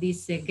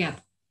gap.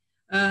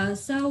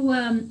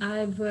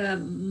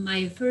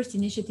 My first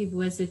initiative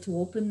was to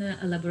open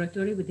a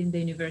laboratory within the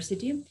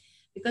university,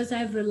 because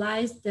I've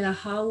realized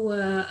how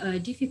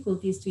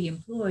difficult it is to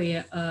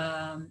employ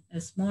a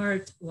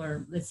smart,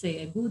 or let's say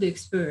a good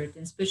expert,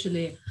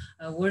 especially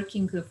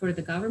working for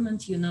the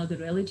government. You know the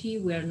reality,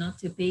 we are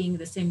not paying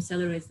the same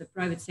salary as the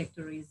private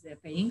sector is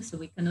paying, so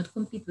we cannot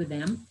compete with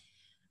them.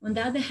 On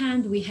the other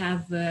hand, we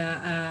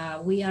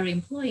are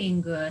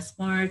employing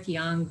smart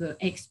young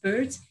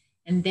experts,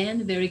 and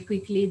then very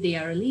quickly they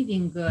are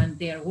leaving and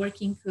they are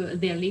living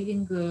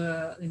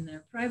in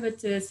the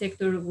private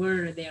sector,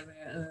 where they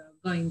are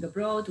going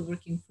abroad,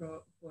 working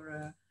for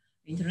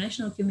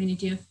international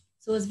community.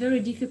 So it's very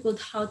difficult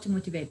how to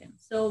motivate them.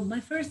 So my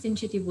first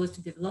initiative was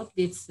to develop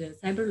this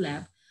cyber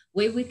lab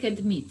where we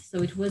could meet.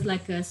 So it was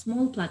like a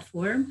small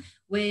platform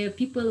where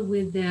people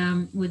with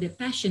a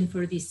passion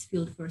for this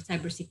field, for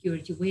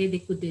cybersecurity, where they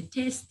could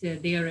test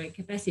their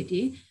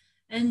capacity,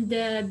 and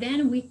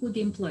then we could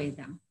employ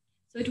them.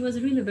 So it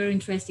was really very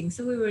interesting.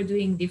 So we were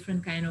doing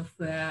different kind of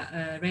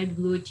red,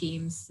 blue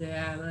teams,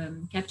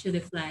 capture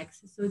the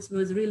flags. So it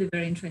was really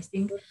very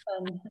interesting.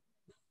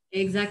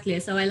 Exactly.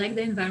 So I like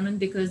the environment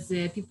because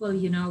people,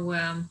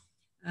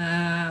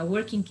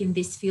 working in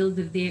this field,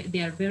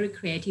 they are very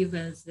creative.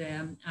 As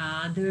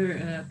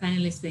other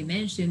panelists, they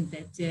mentioned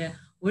that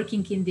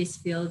working in this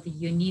field,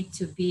 you need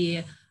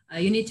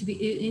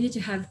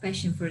to have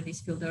passion for this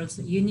field.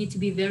 Also, you need to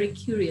be very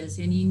curious,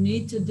 and you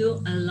need to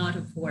do a lot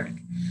of work.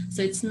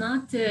 So it's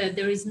not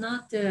there is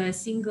not a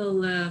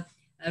single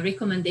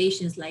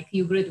recommendations like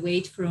you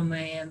graduate from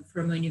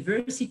a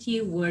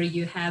university where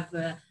you have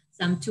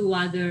some 2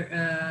 other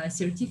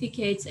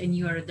certificates and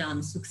you are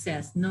done,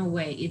 success. No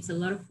way. It's a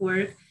lot of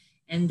work.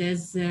 And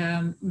as we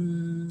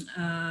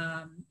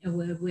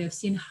have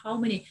seen how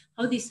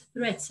these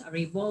threats are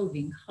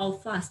evolving, how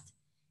fast.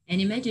 And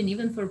imagine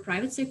even for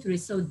private sector,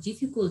 it's so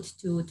difficult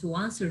to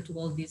answer to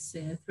all these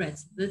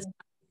threats. That's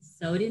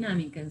so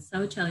dynamic and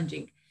so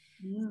challenging.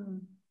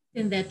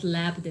 In that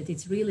lab, that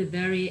it's really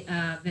very,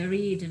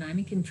 very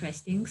dynamic,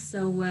 interesting.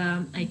 So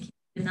I keep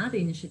another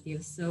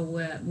initiative. So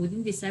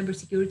within the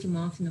cybersecurity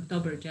month in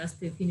October, just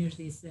to finish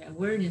this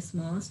awareness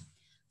month.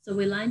 So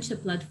we launched a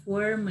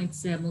platform.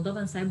 It's a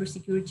Moldovan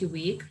Cybersecurity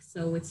Week.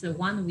 So it's a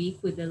 1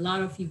 week with a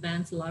lot of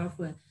events,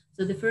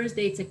 so the first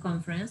day it's a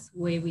conference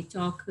where we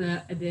talk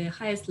at the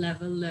highest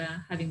level,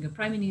 having a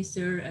prime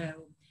minister,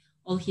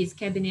 all his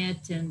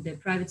cabinet, and the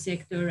private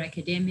sector,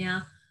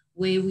 academia,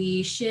 where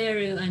we share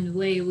and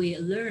where we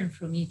learn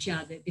from each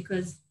other,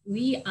 because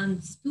we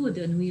understood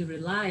and we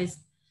realized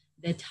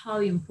that how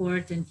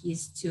important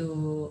is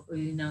to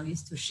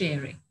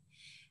share it.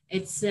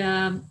 It's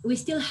we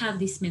still have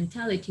this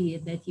mentality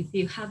that if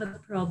you have a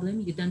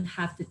problem, you don't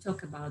have to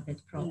talk about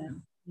that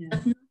problem.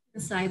 But not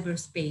in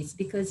cyberspace,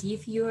 because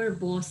if your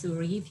boss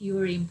or if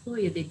your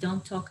employer, they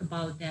don't talk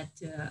about that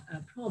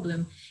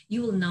problem,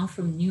 you will know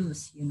from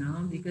news,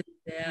 because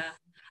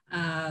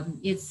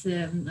it's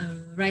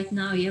right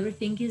now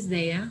everything is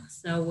there.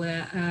 So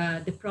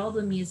the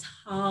problem is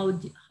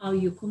how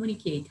you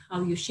communicate,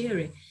 how you share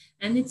it.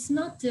 And it's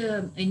not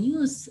a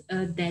news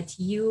that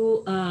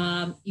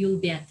you'll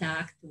be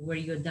attacked or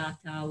your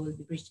data will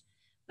be breached,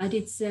 but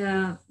it's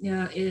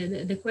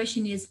the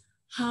question is,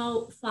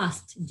 how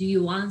fast do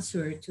you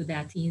answer to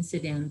that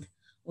incident,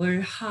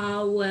 or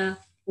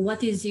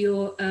what is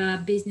your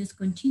business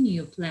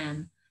continue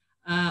plan,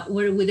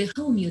 or with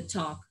whom you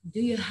talk?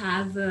 Do you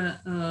have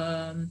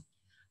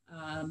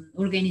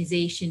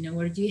organization,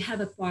 or do you have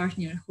a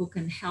partner who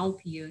can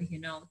help you,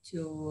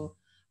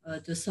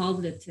 to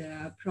solve that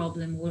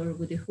problem, or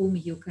with whom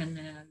you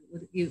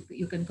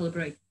can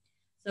collaborate?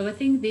 So I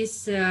think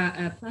this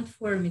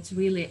platform, it's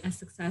really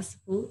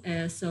successful.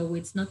 So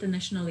it's not a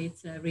national,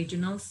 it's a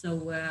regional.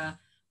 So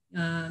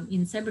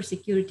in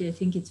cybersecurity, I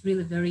think it's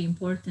really very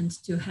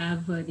important to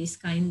have this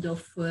kind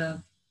of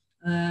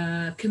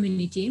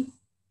community.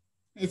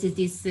 As it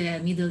is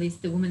Middle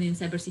East, the women in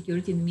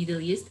cybersecurity in the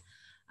Middle East.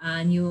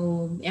 And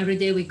every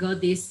day we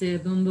got this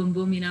boom, boom,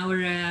 boom in our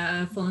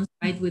phones,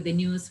 right, with the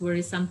news where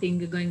is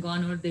something going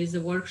on, or there is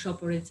a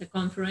workshop, or it's a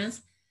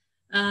conference.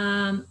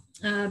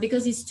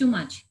 Because it's too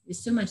much.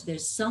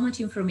 There's so much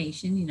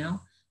information,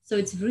 So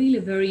it's really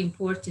very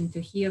important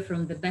to hear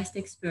from the best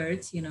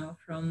experts,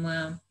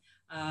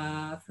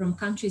 from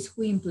countries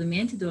who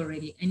implemented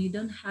already. And you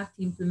don't have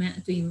to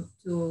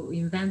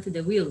invent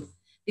the wheel,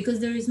 because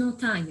there is no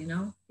time,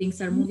 Things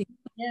are moving.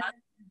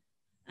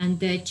 and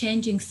they're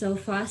changing so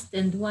fast.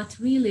 And what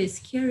really is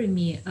scaring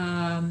me,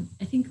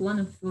 I think one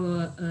of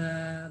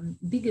the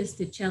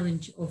biggest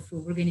challenge of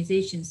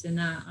organizations, and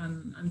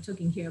I'm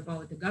talking here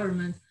about the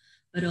government,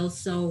 but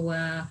also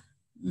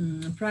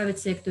private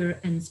sector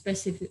and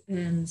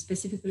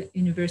specifically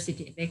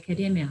university, the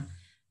academia,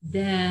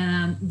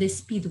 the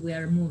speed we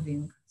are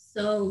moving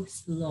so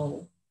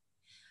slow.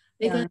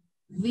 Because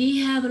we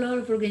have a lot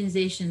of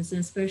organizations,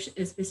 and especially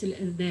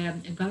the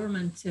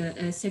government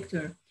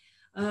sector.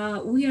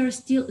 We are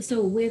still,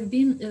 so we've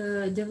been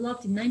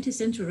developed in 19th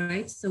century,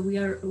 right? So we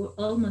are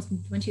almost in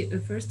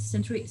 21st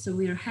century. So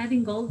we are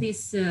having all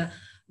these,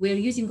 we're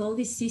using all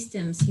these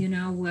systems, you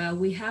know,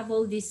 we have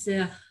all these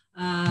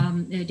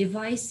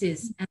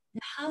devices. And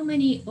how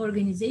many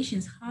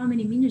organizations, how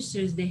many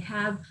ministers, they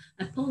have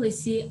a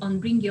policy on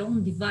bring your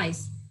own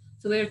device.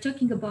 So we're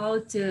talking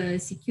about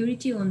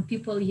security on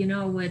people, you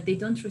know, they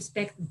don't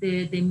respect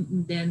the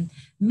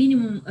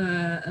minimum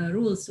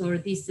rules or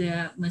this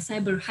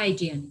cyber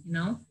hygiene, you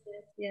know?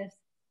 Yes.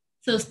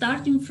 So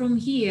starting from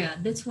here,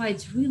 that's why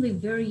it's really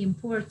very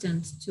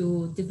important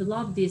to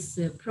develop these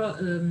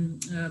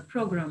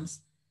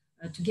programs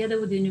together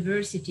with the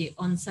university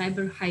on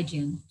cyber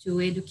hygiene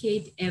to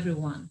educate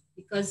everyone.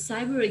 Because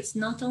cyber, it's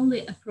not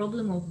only a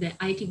problem of the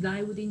IT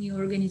guy within your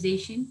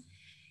organization,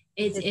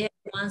 it's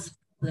everyone's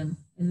problem.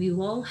 And we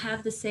all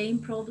have the same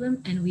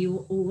problem, and we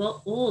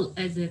all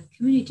as a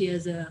community,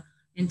 as an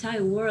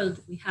entire world,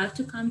 we have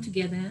to come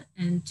together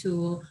and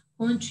to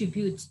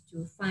contribute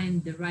to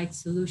find the right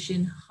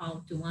solution,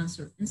 how to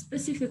answer. And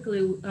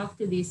specifically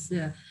after this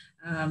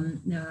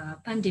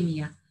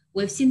pandemic,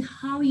 we've seen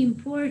how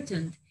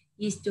important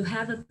is to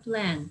have a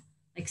plan,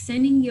 like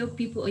sending your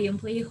people, your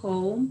employee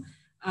home.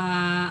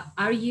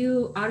 Are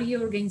your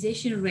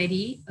organization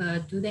ready?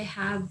 Do they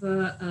have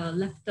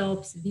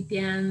laptops,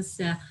 VPNs?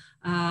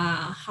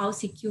 How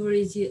secure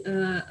is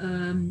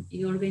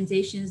your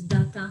organization's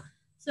data?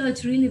 So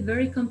it's really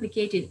very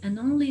complicated, and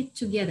only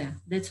together.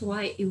 That's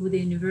why with the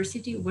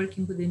university,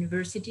 working with the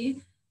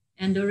university,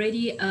 and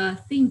already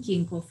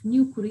thinking of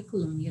new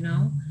curriculum, you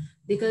know,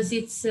 because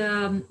it's,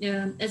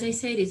 as I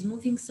said, it's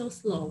moving so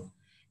slow.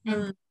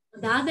 And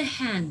on the other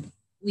hand,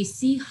 we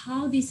see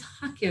how these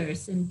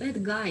hackers and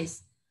bad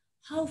guys,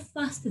 how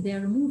fast they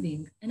are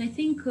moving. And I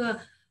think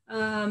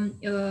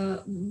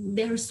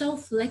they are so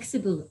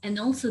flexible, and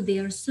also they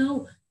are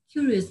so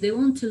curious. They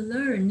want to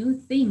learn new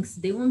things.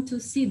 They want to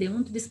see, they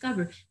want to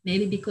discover,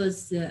 maybe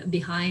because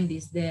behind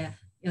is the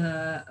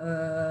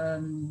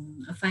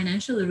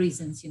financial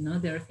reasons, you know,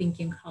 they're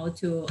thinking how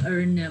to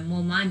earn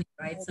more money,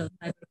 right? So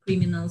cyber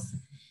criminals.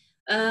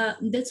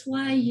 That's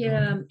why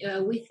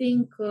we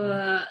think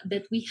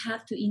that we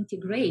have to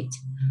integrate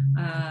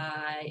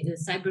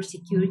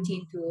cybersecurity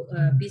into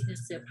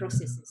business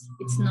processes.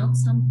 It's not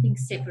something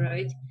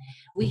separate.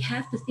 We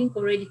have to think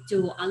already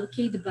to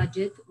allocate the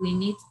budget. We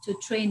need to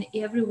train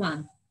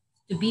everyone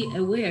to be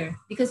aware,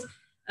 because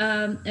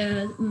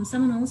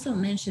someone also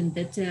mentioned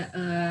that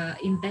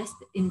invest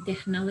in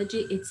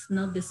technology, it's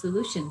not the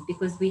solution,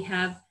 because we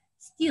have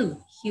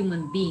still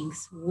human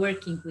beings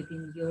working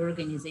within your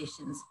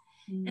organizations.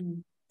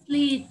 10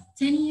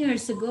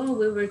 years ago,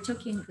 we were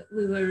talking,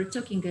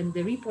 and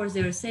the reports,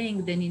 they were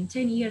saying that in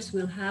 10 years,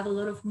 we'll have a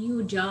lot of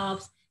new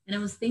jobs. And I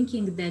was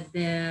thinking that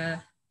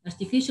the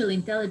artificial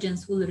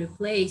intelligence will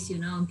replace, you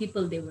know, and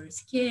people, they were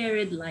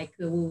scared, like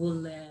we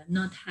will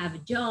not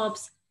have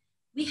jobs.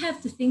 We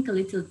have to think a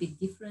little bit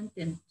different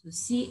and to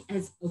see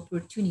as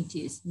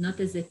opportunities, not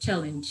as a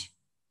challenge.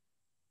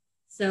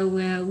 So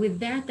with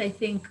that, I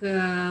think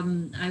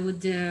I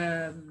would,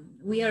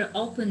 we are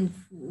open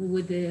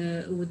with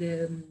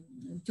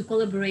to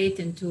collaborate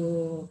and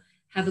to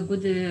have a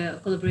good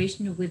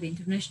collaboration with the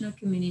international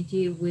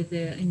community, with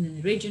in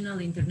regional,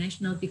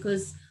 international,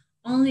 because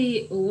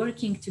only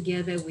working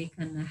together we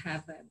can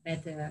have a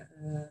better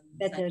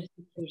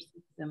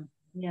system.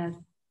 Yes,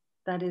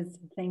 that is.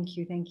 Thank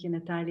you,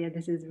 Natalia.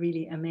 This is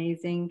really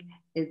amazing.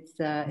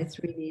 It's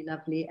really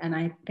lovely, and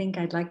I think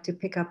I'd like to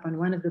pick up on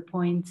one of the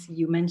points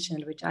you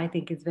mentioned, which I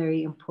think is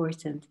very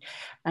important,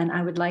 and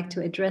I would like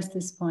to address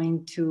this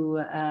point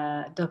to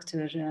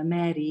Dr.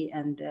 Mary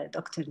and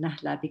Dr.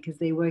 Nahla, because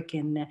they work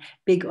in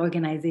big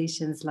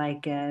organizations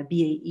like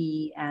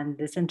BAE and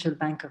the Central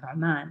Bank of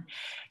Oman.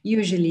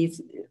 Usually,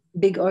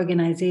 big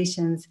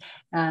organizations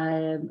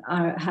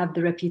have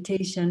the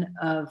reputation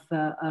of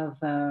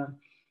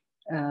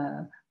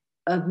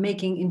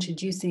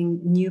introducing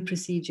new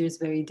procedures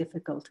very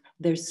difficult.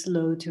 They're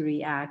slow to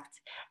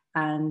react,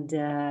 and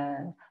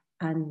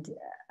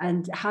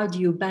how do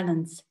you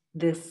balance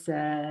this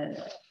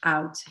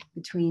out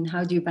between?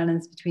 How do you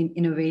balance between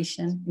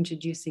innovation,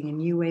 introducing a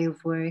new way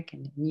of work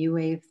and a new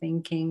way of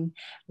thinking,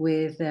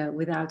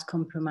 without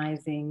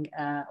compromising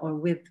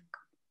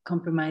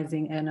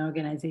compromising an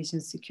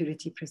organization's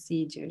security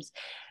procedures?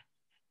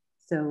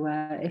 So,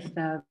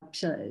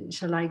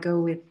 shall I go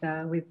with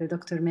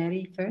Dr.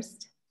 Mary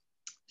first?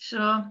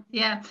 Sure.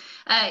 Yeah,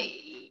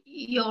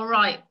 you're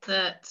right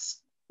that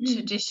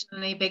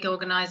traditionally big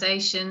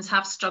organizations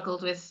have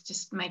struggled with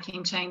just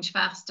making change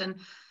fast, and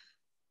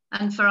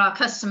And for our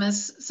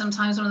customers,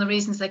 sometimes one of the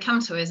reasons they come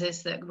to us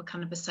is that we're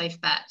kind of a safe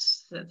bet,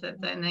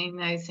 that they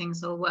know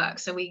things will work.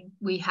 So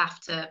we have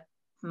to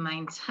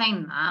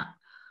maintain that,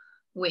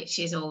 which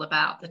is all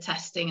about the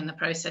testing and the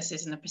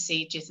processes and the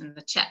procedures and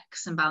the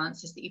checks and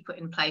balances that you put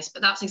in place.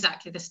 But that's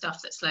exactly the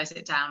stuff that slows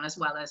it down, as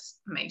well as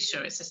make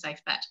sure it's a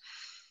safe bet.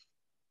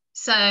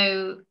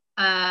 So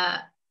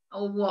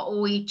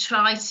what we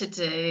try to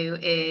do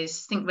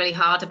is think really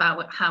hard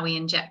about how we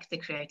inject the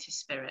creative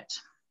spirit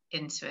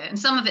into it. And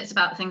some of it's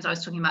about the things I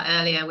was talking about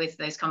earlier with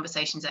those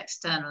conversations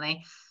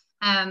externally.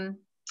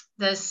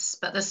 There's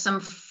some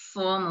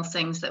formal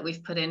things that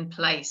we've put in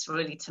place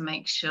really to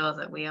make sure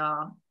that we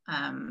are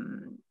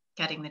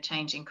getting the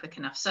change in quick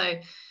enough. So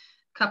a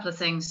couple of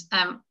things.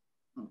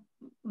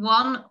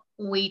 One,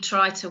 we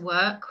try to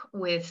work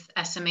with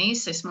SMEs,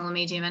 so small and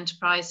medium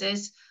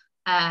enterprises,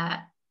 a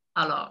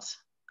lot.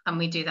 And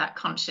we do that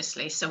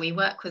consciously. So we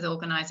work with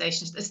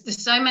organizations.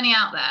 There's so many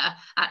out there,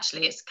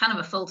 actually. It's kind of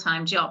a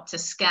full-time job to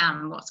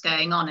scan what's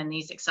going on in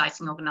these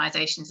exciting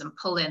organizations and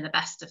pull in the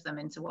best of them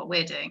into what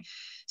we're doing.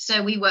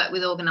 So we work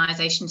with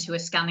organizations who are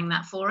scanning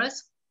that for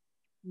us.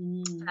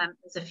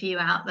 There's a few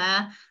out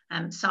there.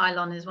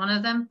 Cylon is one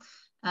of them.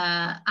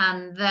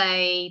 And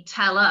they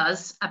tell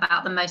us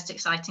about the most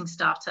exciting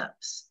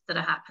startups that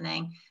are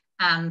happening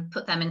and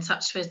put them in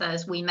touch with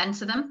us. We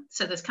mentor them.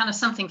 So there's kind of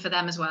something for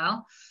them as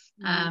well.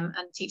 And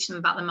teach them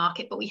about the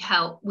market, but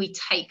we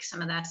take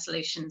some of their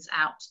solutions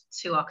out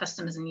to our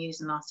customers and use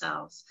them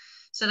ourselves.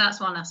 So that's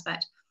one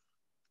aspect.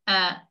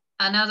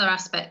 Another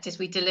aspect is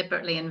we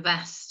deliberately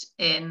invest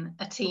in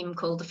a team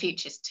called the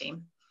Futures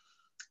team.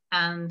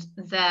 And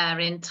their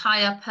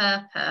entire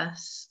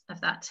purpose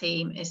of that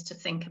team is to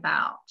think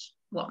about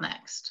what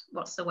next,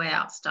 what's the way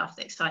out stuff,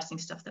 the exciting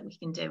stuff that we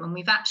can do. And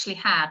we've actually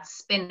had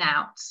spin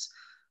outs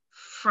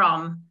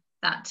from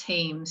that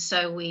team.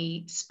 So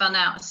we spun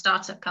out a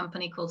startup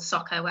company called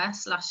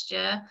SOC-OS last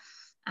year,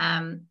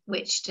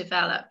 which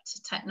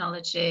developed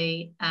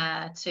technology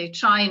to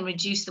try and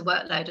reduce the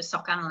workload of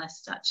SOC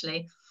analysts,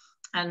 actually,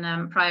 and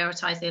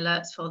prioritize the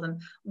alerts for them.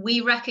 We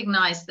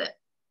recognized that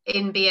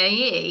in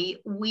BAE,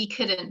 we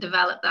couldn't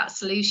develop that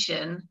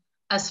solution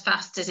as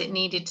fast as it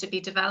needed to be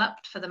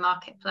developed for the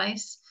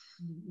marketplace.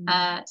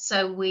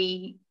 So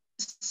we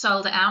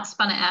sold it out,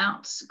 spun it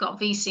out, got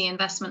VC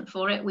investment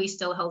for it. We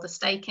still hold a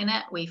stake in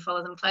it. We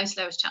follow them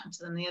closely. I was chatting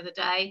to them the other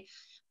day,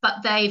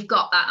 but they've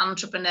got that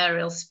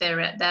entrepreneurial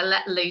spirit. They're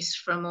let loose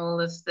from all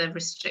of the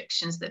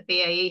restrictions that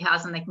BAE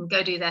has, and they can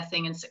go do their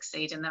thing and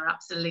succeed. And they're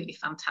absolutely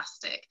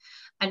fantastic.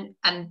 And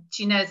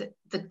do you know that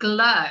the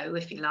glow,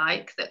 if you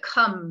like, that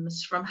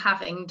comes from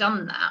having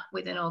done that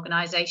with an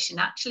organization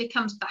actually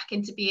comes back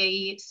into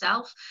BAE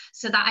itself.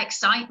 So that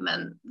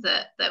excitement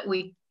that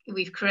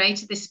we've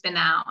created this spin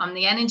out, and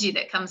the energy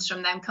that comes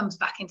from them comes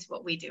back into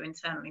what we do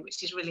internally,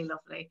 which is really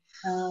lovely.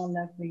 Oh,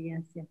 lovely.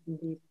 Yes,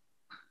 indeed.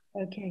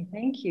 Okay,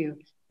 thank you.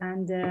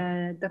 And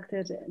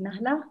Dr.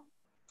 Nahla?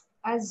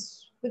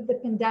 As with the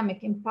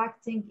pandemic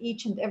impacting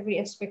each and every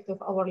aspect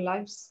of our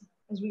lives,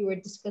 as we were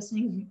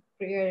discussing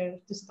prior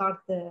to start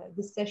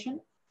this session,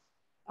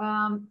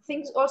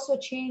 things also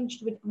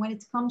changed when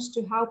it comes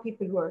to how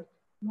people work.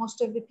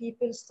 Most of the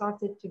people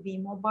started to be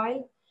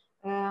mobile.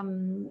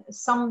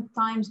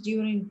 Sometimes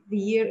during the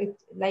year,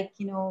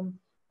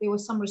 there were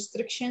some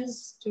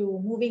restrictions to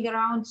moving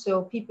around,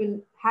 so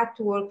people had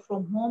to work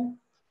from home.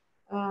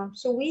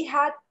 So we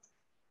had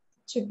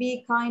to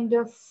be kind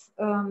of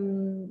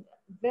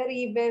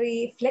very,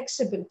 very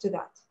flexible to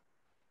that.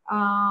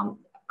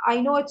 I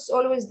know it's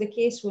always the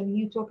case when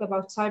you talk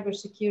about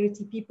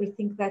cybersecurity, people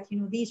think that,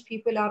 these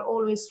people are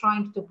always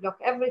trying to block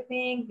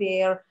everything.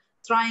 They're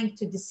trying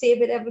to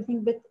disable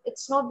everything, but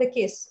it's not the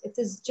case. It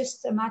is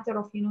just a matter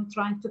of,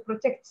 trying to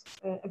protect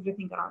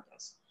everything around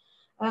us.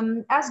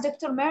 As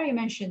Dr. Mary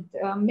mentioned,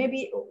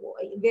 maybe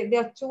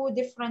there are two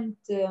different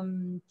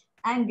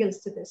angles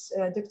to this.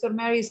 Dr.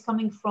 Mary is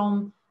coming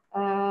from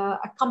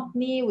a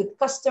company with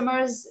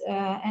customers,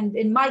 and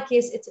in my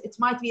case, it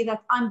might be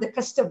that I'm the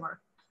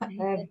customer,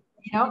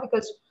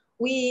 because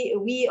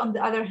we on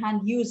the other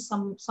hand use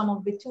some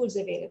of the tools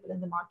available in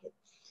the market.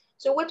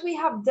 So what we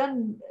have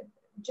done,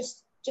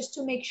 just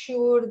to make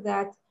sure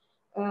that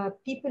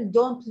people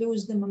don't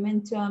lose the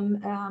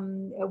momentum,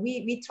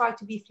 we try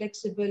to be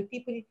flexible.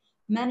 People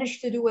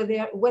manage to do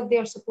what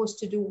they're supposed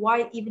to do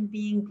while even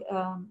being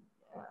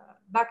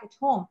back at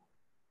home.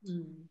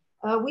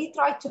 We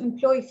try to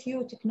employ a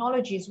few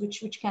technologies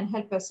which can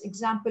help us. For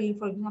example,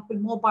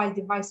 mobile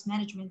device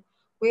management,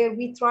 where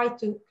we try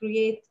to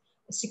create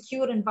a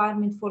secure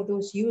environment for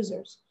those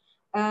users.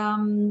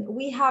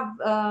 We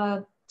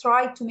have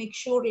tried to make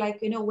sure,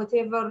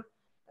 whatever,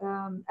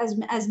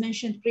 as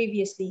mentioned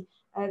previously,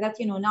 that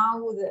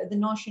now the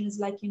notion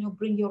is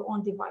bring your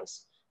own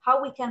device. How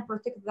we can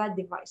protect that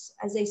device?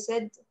 As I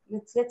said,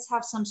 let's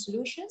have some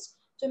solutions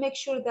to make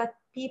sure that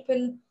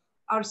people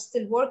are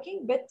still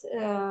working, but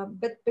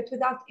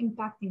without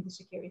impacting the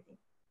security.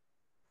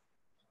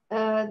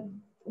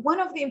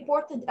 One of the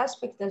important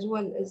aspects as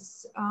well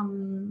is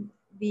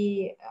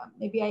we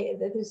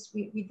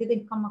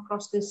didn't come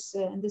across this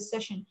in this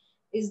session,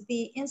 is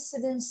the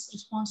incident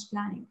response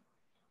planning.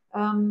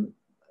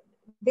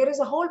 There is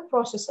a whole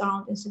process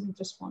around incident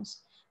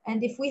response.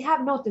 And if we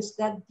have noticed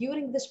that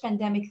during this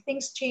pandemic,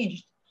 things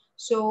changed.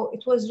 So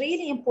it was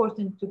really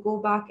important to go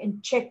back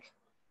and check,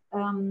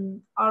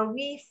 are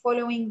we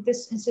following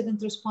this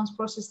incident response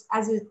process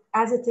as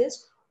it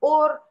is,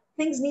 or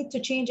things need to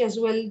change as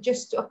well,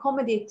 just to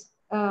accommodate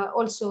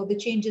also the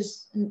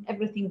changes in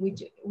everything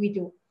we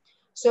do.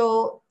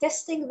 So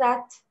testing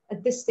that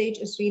at this stage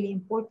is really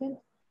important.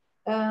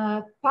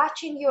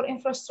 Patching your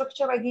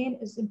infrastructure again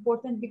is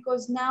important,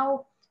 because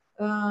now,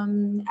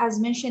 as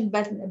mentioned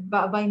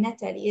by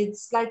Natalia,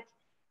 it's like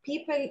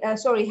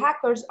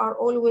hackers are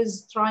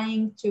always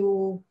trying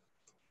to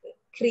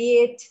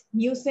create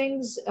new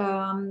things.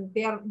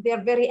 They are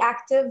very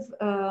active.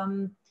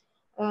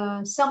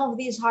 Some of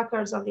these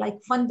hackers are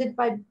like funded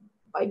by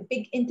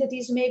big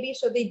entities maybe,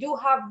 so they do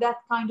have that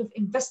kind of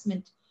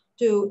investment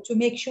to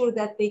make sure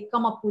that they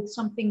come up with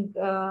something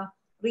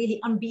really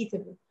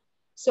unbeatable.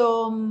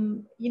 So,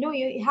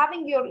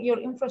 having your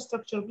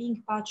infrastructure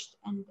being patched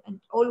and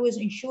always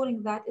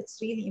ensuring that, it's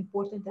really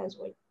important as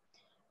well.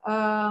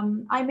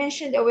 I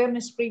mentioned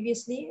awareness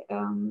previously.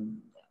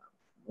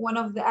 One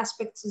of the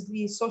aspects is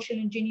the social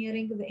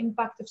engineering, the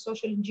impact of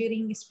social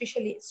engineering,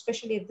 especially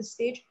at this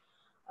stage.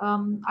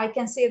 I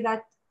can say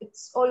that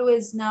it's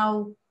always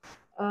now,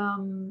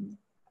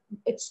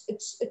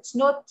 it's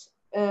not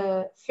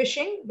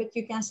phishing, but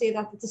you can say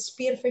that it's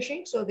spear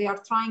phishing. So they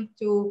are trying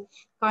to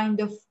kind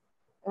of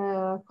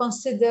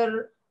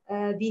consider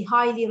the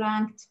highly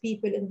ranked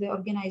people in the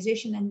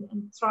organization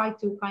and try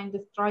to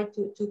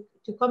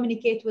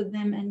communicate with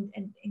them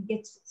and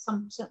get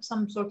some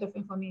sort of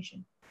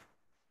information.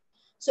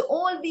 So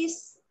all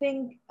these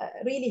things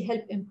really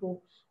help improve,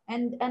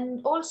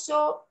 and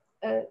also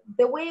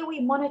the way we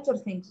monitor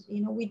things.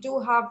 We do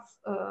have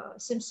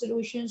SIM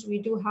solutions, we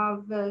do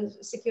have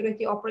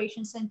security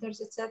operation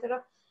centers,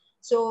 etc.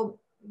 So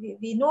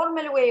the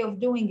normal way of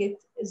doing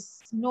it is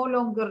no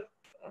longer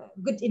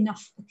good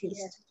enough, at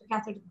least, to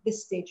cater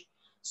this stage.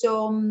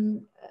 So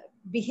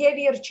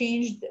behavior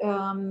changed.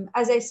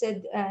 As I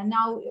said,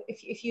 now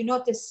if you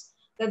notice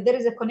that there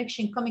is a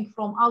connection coming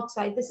from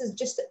outside, this is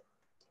just,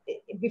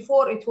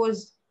 before it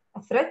was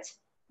a threat.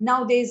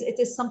 Nowadays it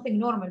is something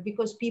normal,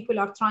 because people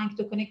are trying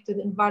to connect to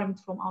the environment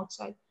from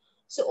outside.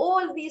 So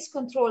all these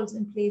controls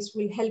in place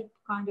will help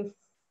kind of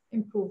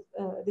improve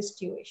the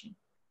situation.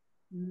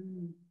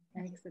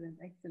 Excellent.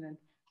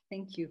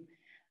 Thank you.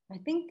 I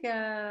think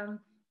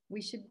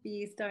we should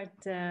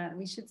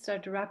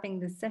start wrapping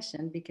this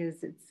session,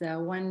 because it's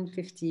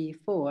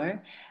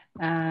 1:54.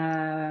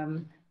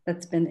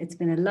 It's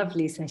been a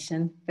lovely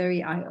session,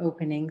 very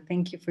eye-opening.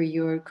 Thank you for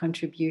your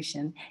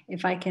contribution.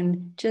 If I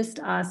can just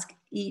ask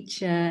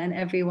each and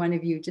every one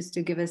of you just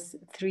to give us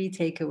 3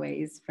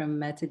 takeaways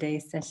from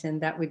today's session,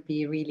 that would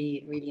be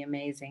really, really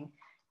amazing.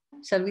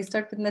 Shall we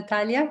start with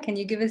Natalia? Can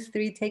you give us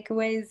 3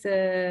 takeaways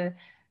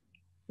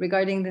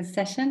regarding this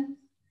session,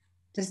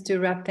 just to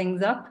wrap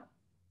things up?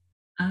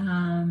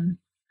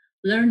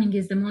 Learning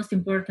is the most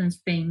important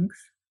thing.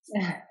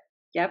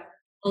 Yep.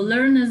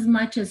 Learn as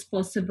much as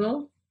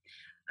possible.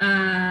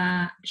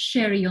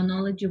 Share your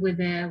knowledge with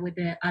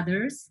the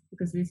others,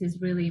 because this is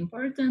really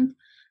important.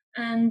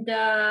 And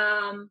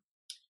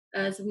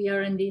as we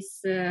are in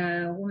this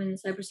Women in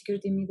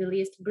Cybersecurity Middle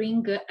East,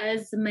 bring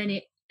as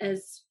many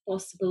as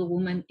possible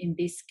women in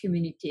this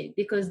community,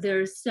 because there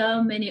are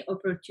so many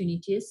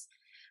opportunities.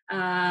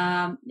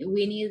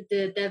 We need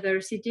the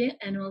diversity,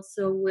 and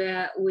also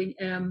we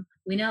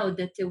know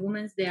that the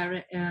women,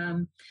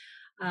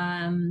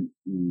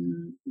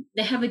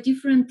 they have a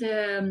different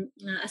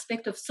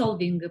aspect of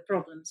solving the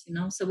problems,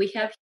 so we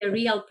have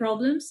real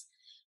problems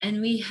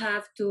and we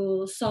have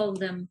to solve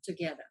them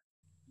together.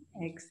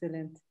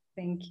 Excellent,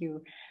 thank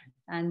you.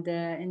 And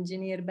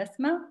Engineer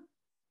Basmah,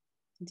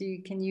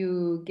 can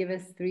you give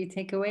us 3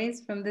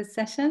 takeaways from this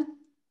session?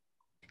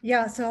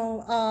 Yeah,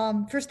 so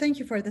first, thank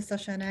you for the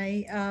session.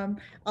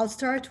 I'll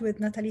start with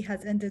Natalia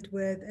has ended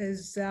with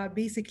is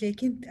basically,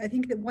 I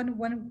think that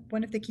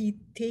one of the key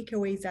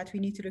takeaways that we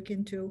need to look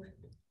into,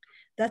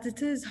 that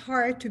it is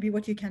hard to be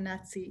what you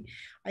cannot see.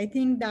 I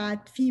think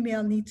that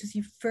female need to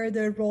see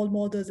further role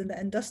models in the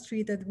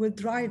industry that will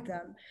drive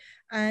them.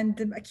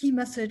 And a key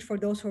message for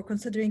those who are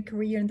considering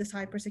career in the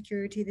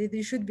cybersecurity,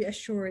 they should be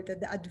assured that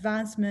the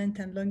advancement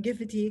and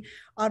longevity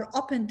are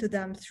open to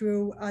them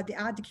through the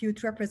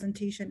adequate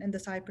representation in the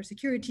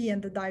cybersecurity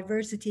and the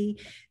diversity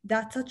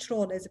that such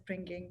role is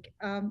bringing.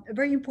 A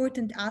very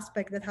important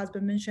aspect that has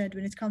been mentioned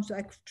when it comes to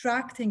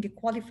attracting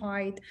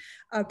qualified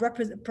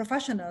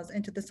professionals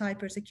into the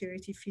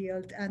cybersecurity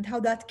field, and how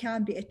that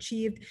can be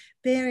achieved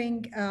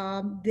pairing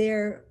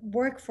their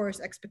workforce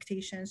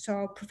expectations.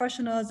 So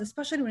professionals,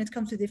 especially when it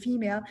comes to the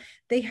female,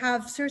 they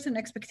have certain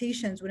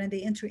expectations when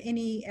they enter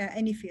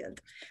any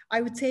field. I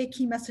would say a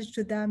key message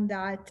to them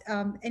that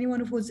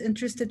anyone who's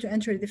interested to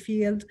enter the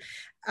field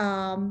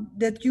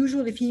that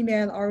usually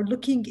female are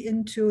looking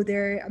into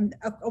their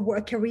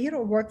a career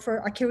or work for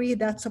a career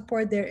that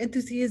support their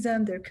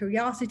enthusiasm, their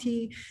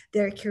curiosity,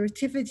 their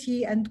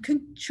creativity, and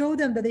can show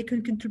them that they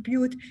can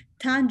contribute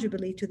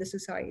tangibly to the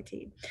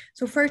society.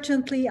 So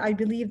fortunately, I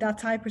believe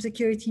that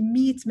cybersecurity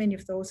meets many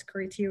of those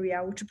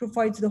criteria, which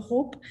provides the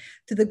hope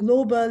to the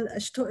global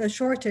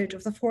shortage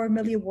of the 4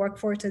 million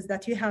workforces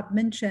that you have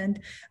mentioned,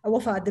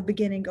 Wafa, at the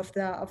beginning of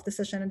the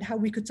session, and how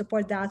we could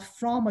support that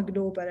from a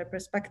global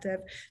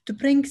perspective to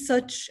bring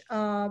such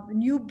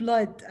new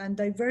blood and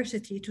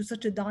diversity to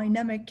such a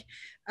dynamic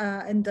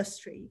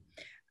industry.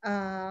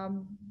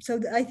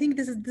 So I think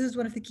this is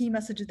one of the key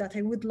messages that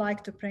I would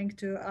like to bring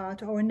to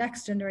our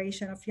next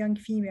generation of young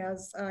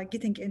females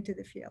getting into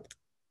the field.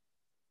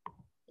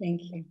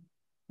 Thank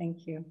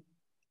you.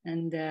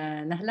 And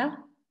Nahla,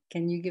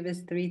 can you give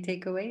us 3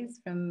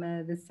 takeaways from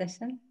this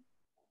session?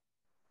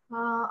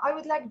 I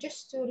would like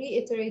just to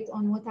reiterate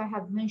on what I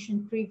have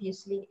mentioned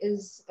previously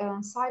is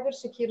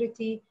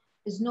cybersecurity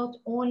is not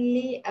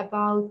only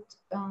about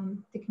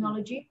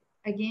technology.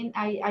 Again,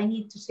 I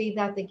need to say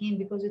that again,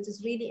 because it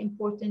is really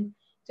important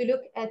to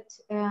look at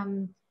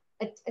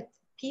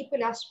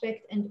people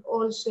aspect and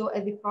also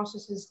at the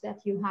processes that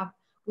you have.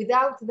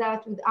 Without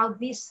that, without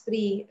these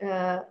 3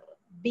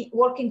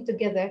 working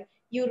together,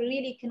 you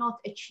really cannot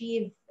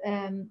achieve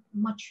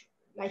much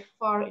like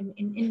far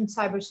in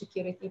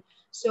cybersecurity.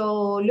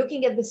 So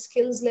looking at the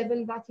skills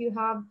level that you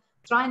have,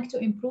 trying to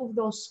improve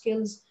those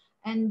skills,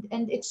 and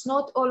it's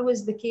not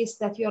always the case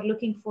that you are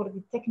looking for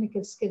the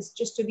technical skills.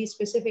 Just to be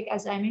specific,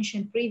 as I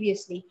mentioned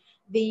previously,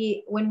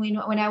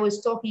 when I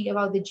was talking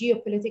about the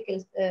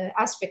geopolitical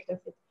aspect of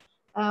it,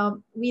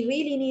 we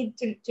really need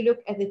to look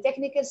at the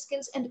technical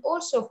skills and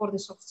also for the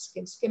soft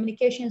skills.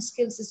 Communication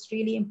skills is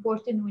really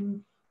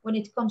important when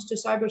it comes to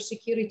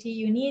cybersecurity.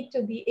 You need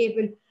to be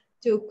able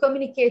to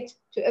communicate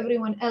to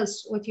everyone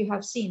else what you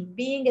have seen.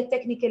 Being a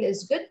technical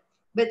is good,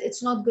 but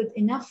it's not good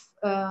enough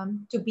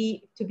to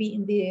be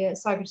in the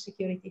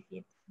cybersecurity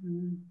field.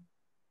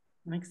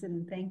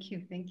 Excellent, thank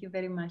you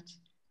very much.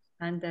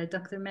 And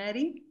Dr.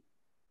 Mary?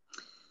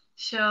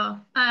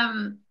 Sure.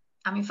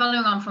 I mean,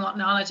 following on from what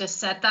Nahla just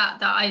said,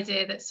 that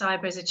idea that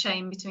cyber is a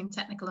chain between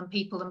technical and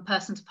people and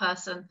person to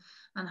person,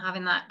 and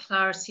having that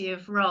clarity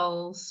of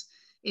roles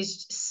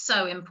is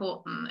so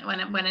important.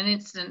 When an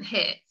incident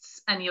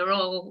hits and you're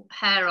all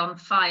hair on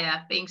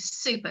fire, being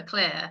super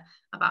clear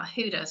about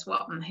who does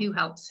what and who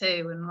helps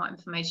who and what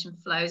information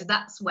flows,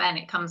 that's when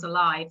it comes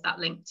alive, that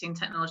link between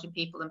technology and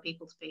people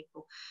to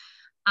people.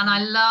 And I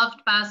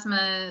loved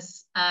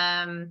Basmah's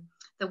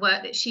the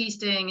work that she's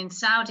doing in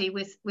Saudi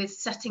with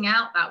setting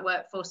out that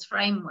workforce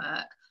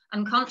framework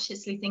and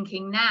consciously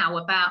thinking now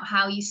about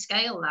how you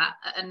scale that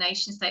at a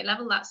nation state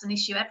level. That's an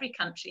issue every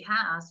country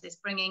has, is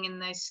bringing in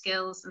those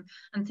skills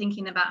and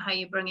thinking about how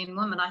you bring in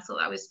women. I thought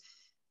that was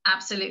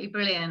absolutely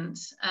brilliant.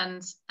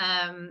 And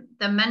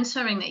the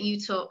mentoring that you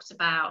talked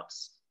about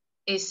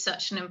is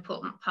such an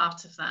important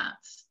part of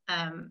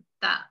that,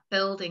 that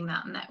building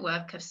that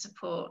network of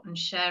support and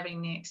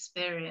sharing the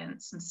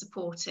experience and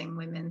supporting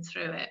women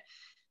through it.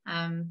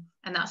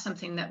 And that's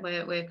something that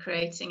we're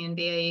creating in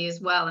BAE as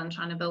well, and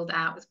trying to build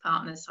out with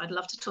partners. So I'd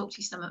love to talk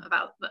to you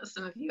about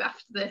some of you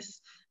after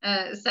this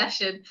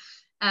session.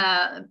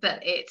 But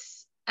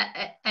it's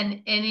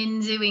and in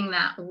doing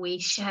that, we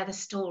share the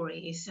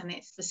stories, and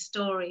it's the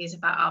stories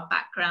about our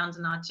background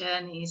and our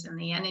journeys and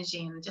the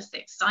energy and just the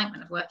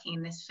excitement of working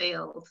in this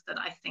field that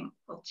I think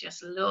will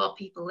just lure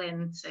people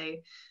into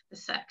the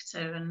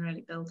sector and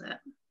really build it.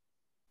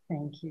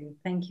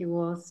 Thank you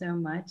all so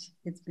much.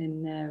 It's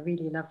been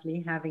really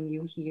lovely having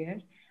you here,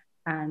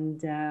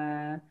 and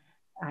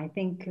I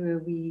think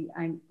we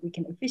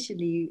can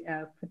officially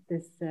put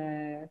this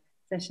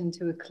session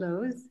to a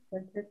close.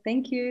 But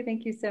thank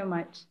you so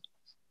much.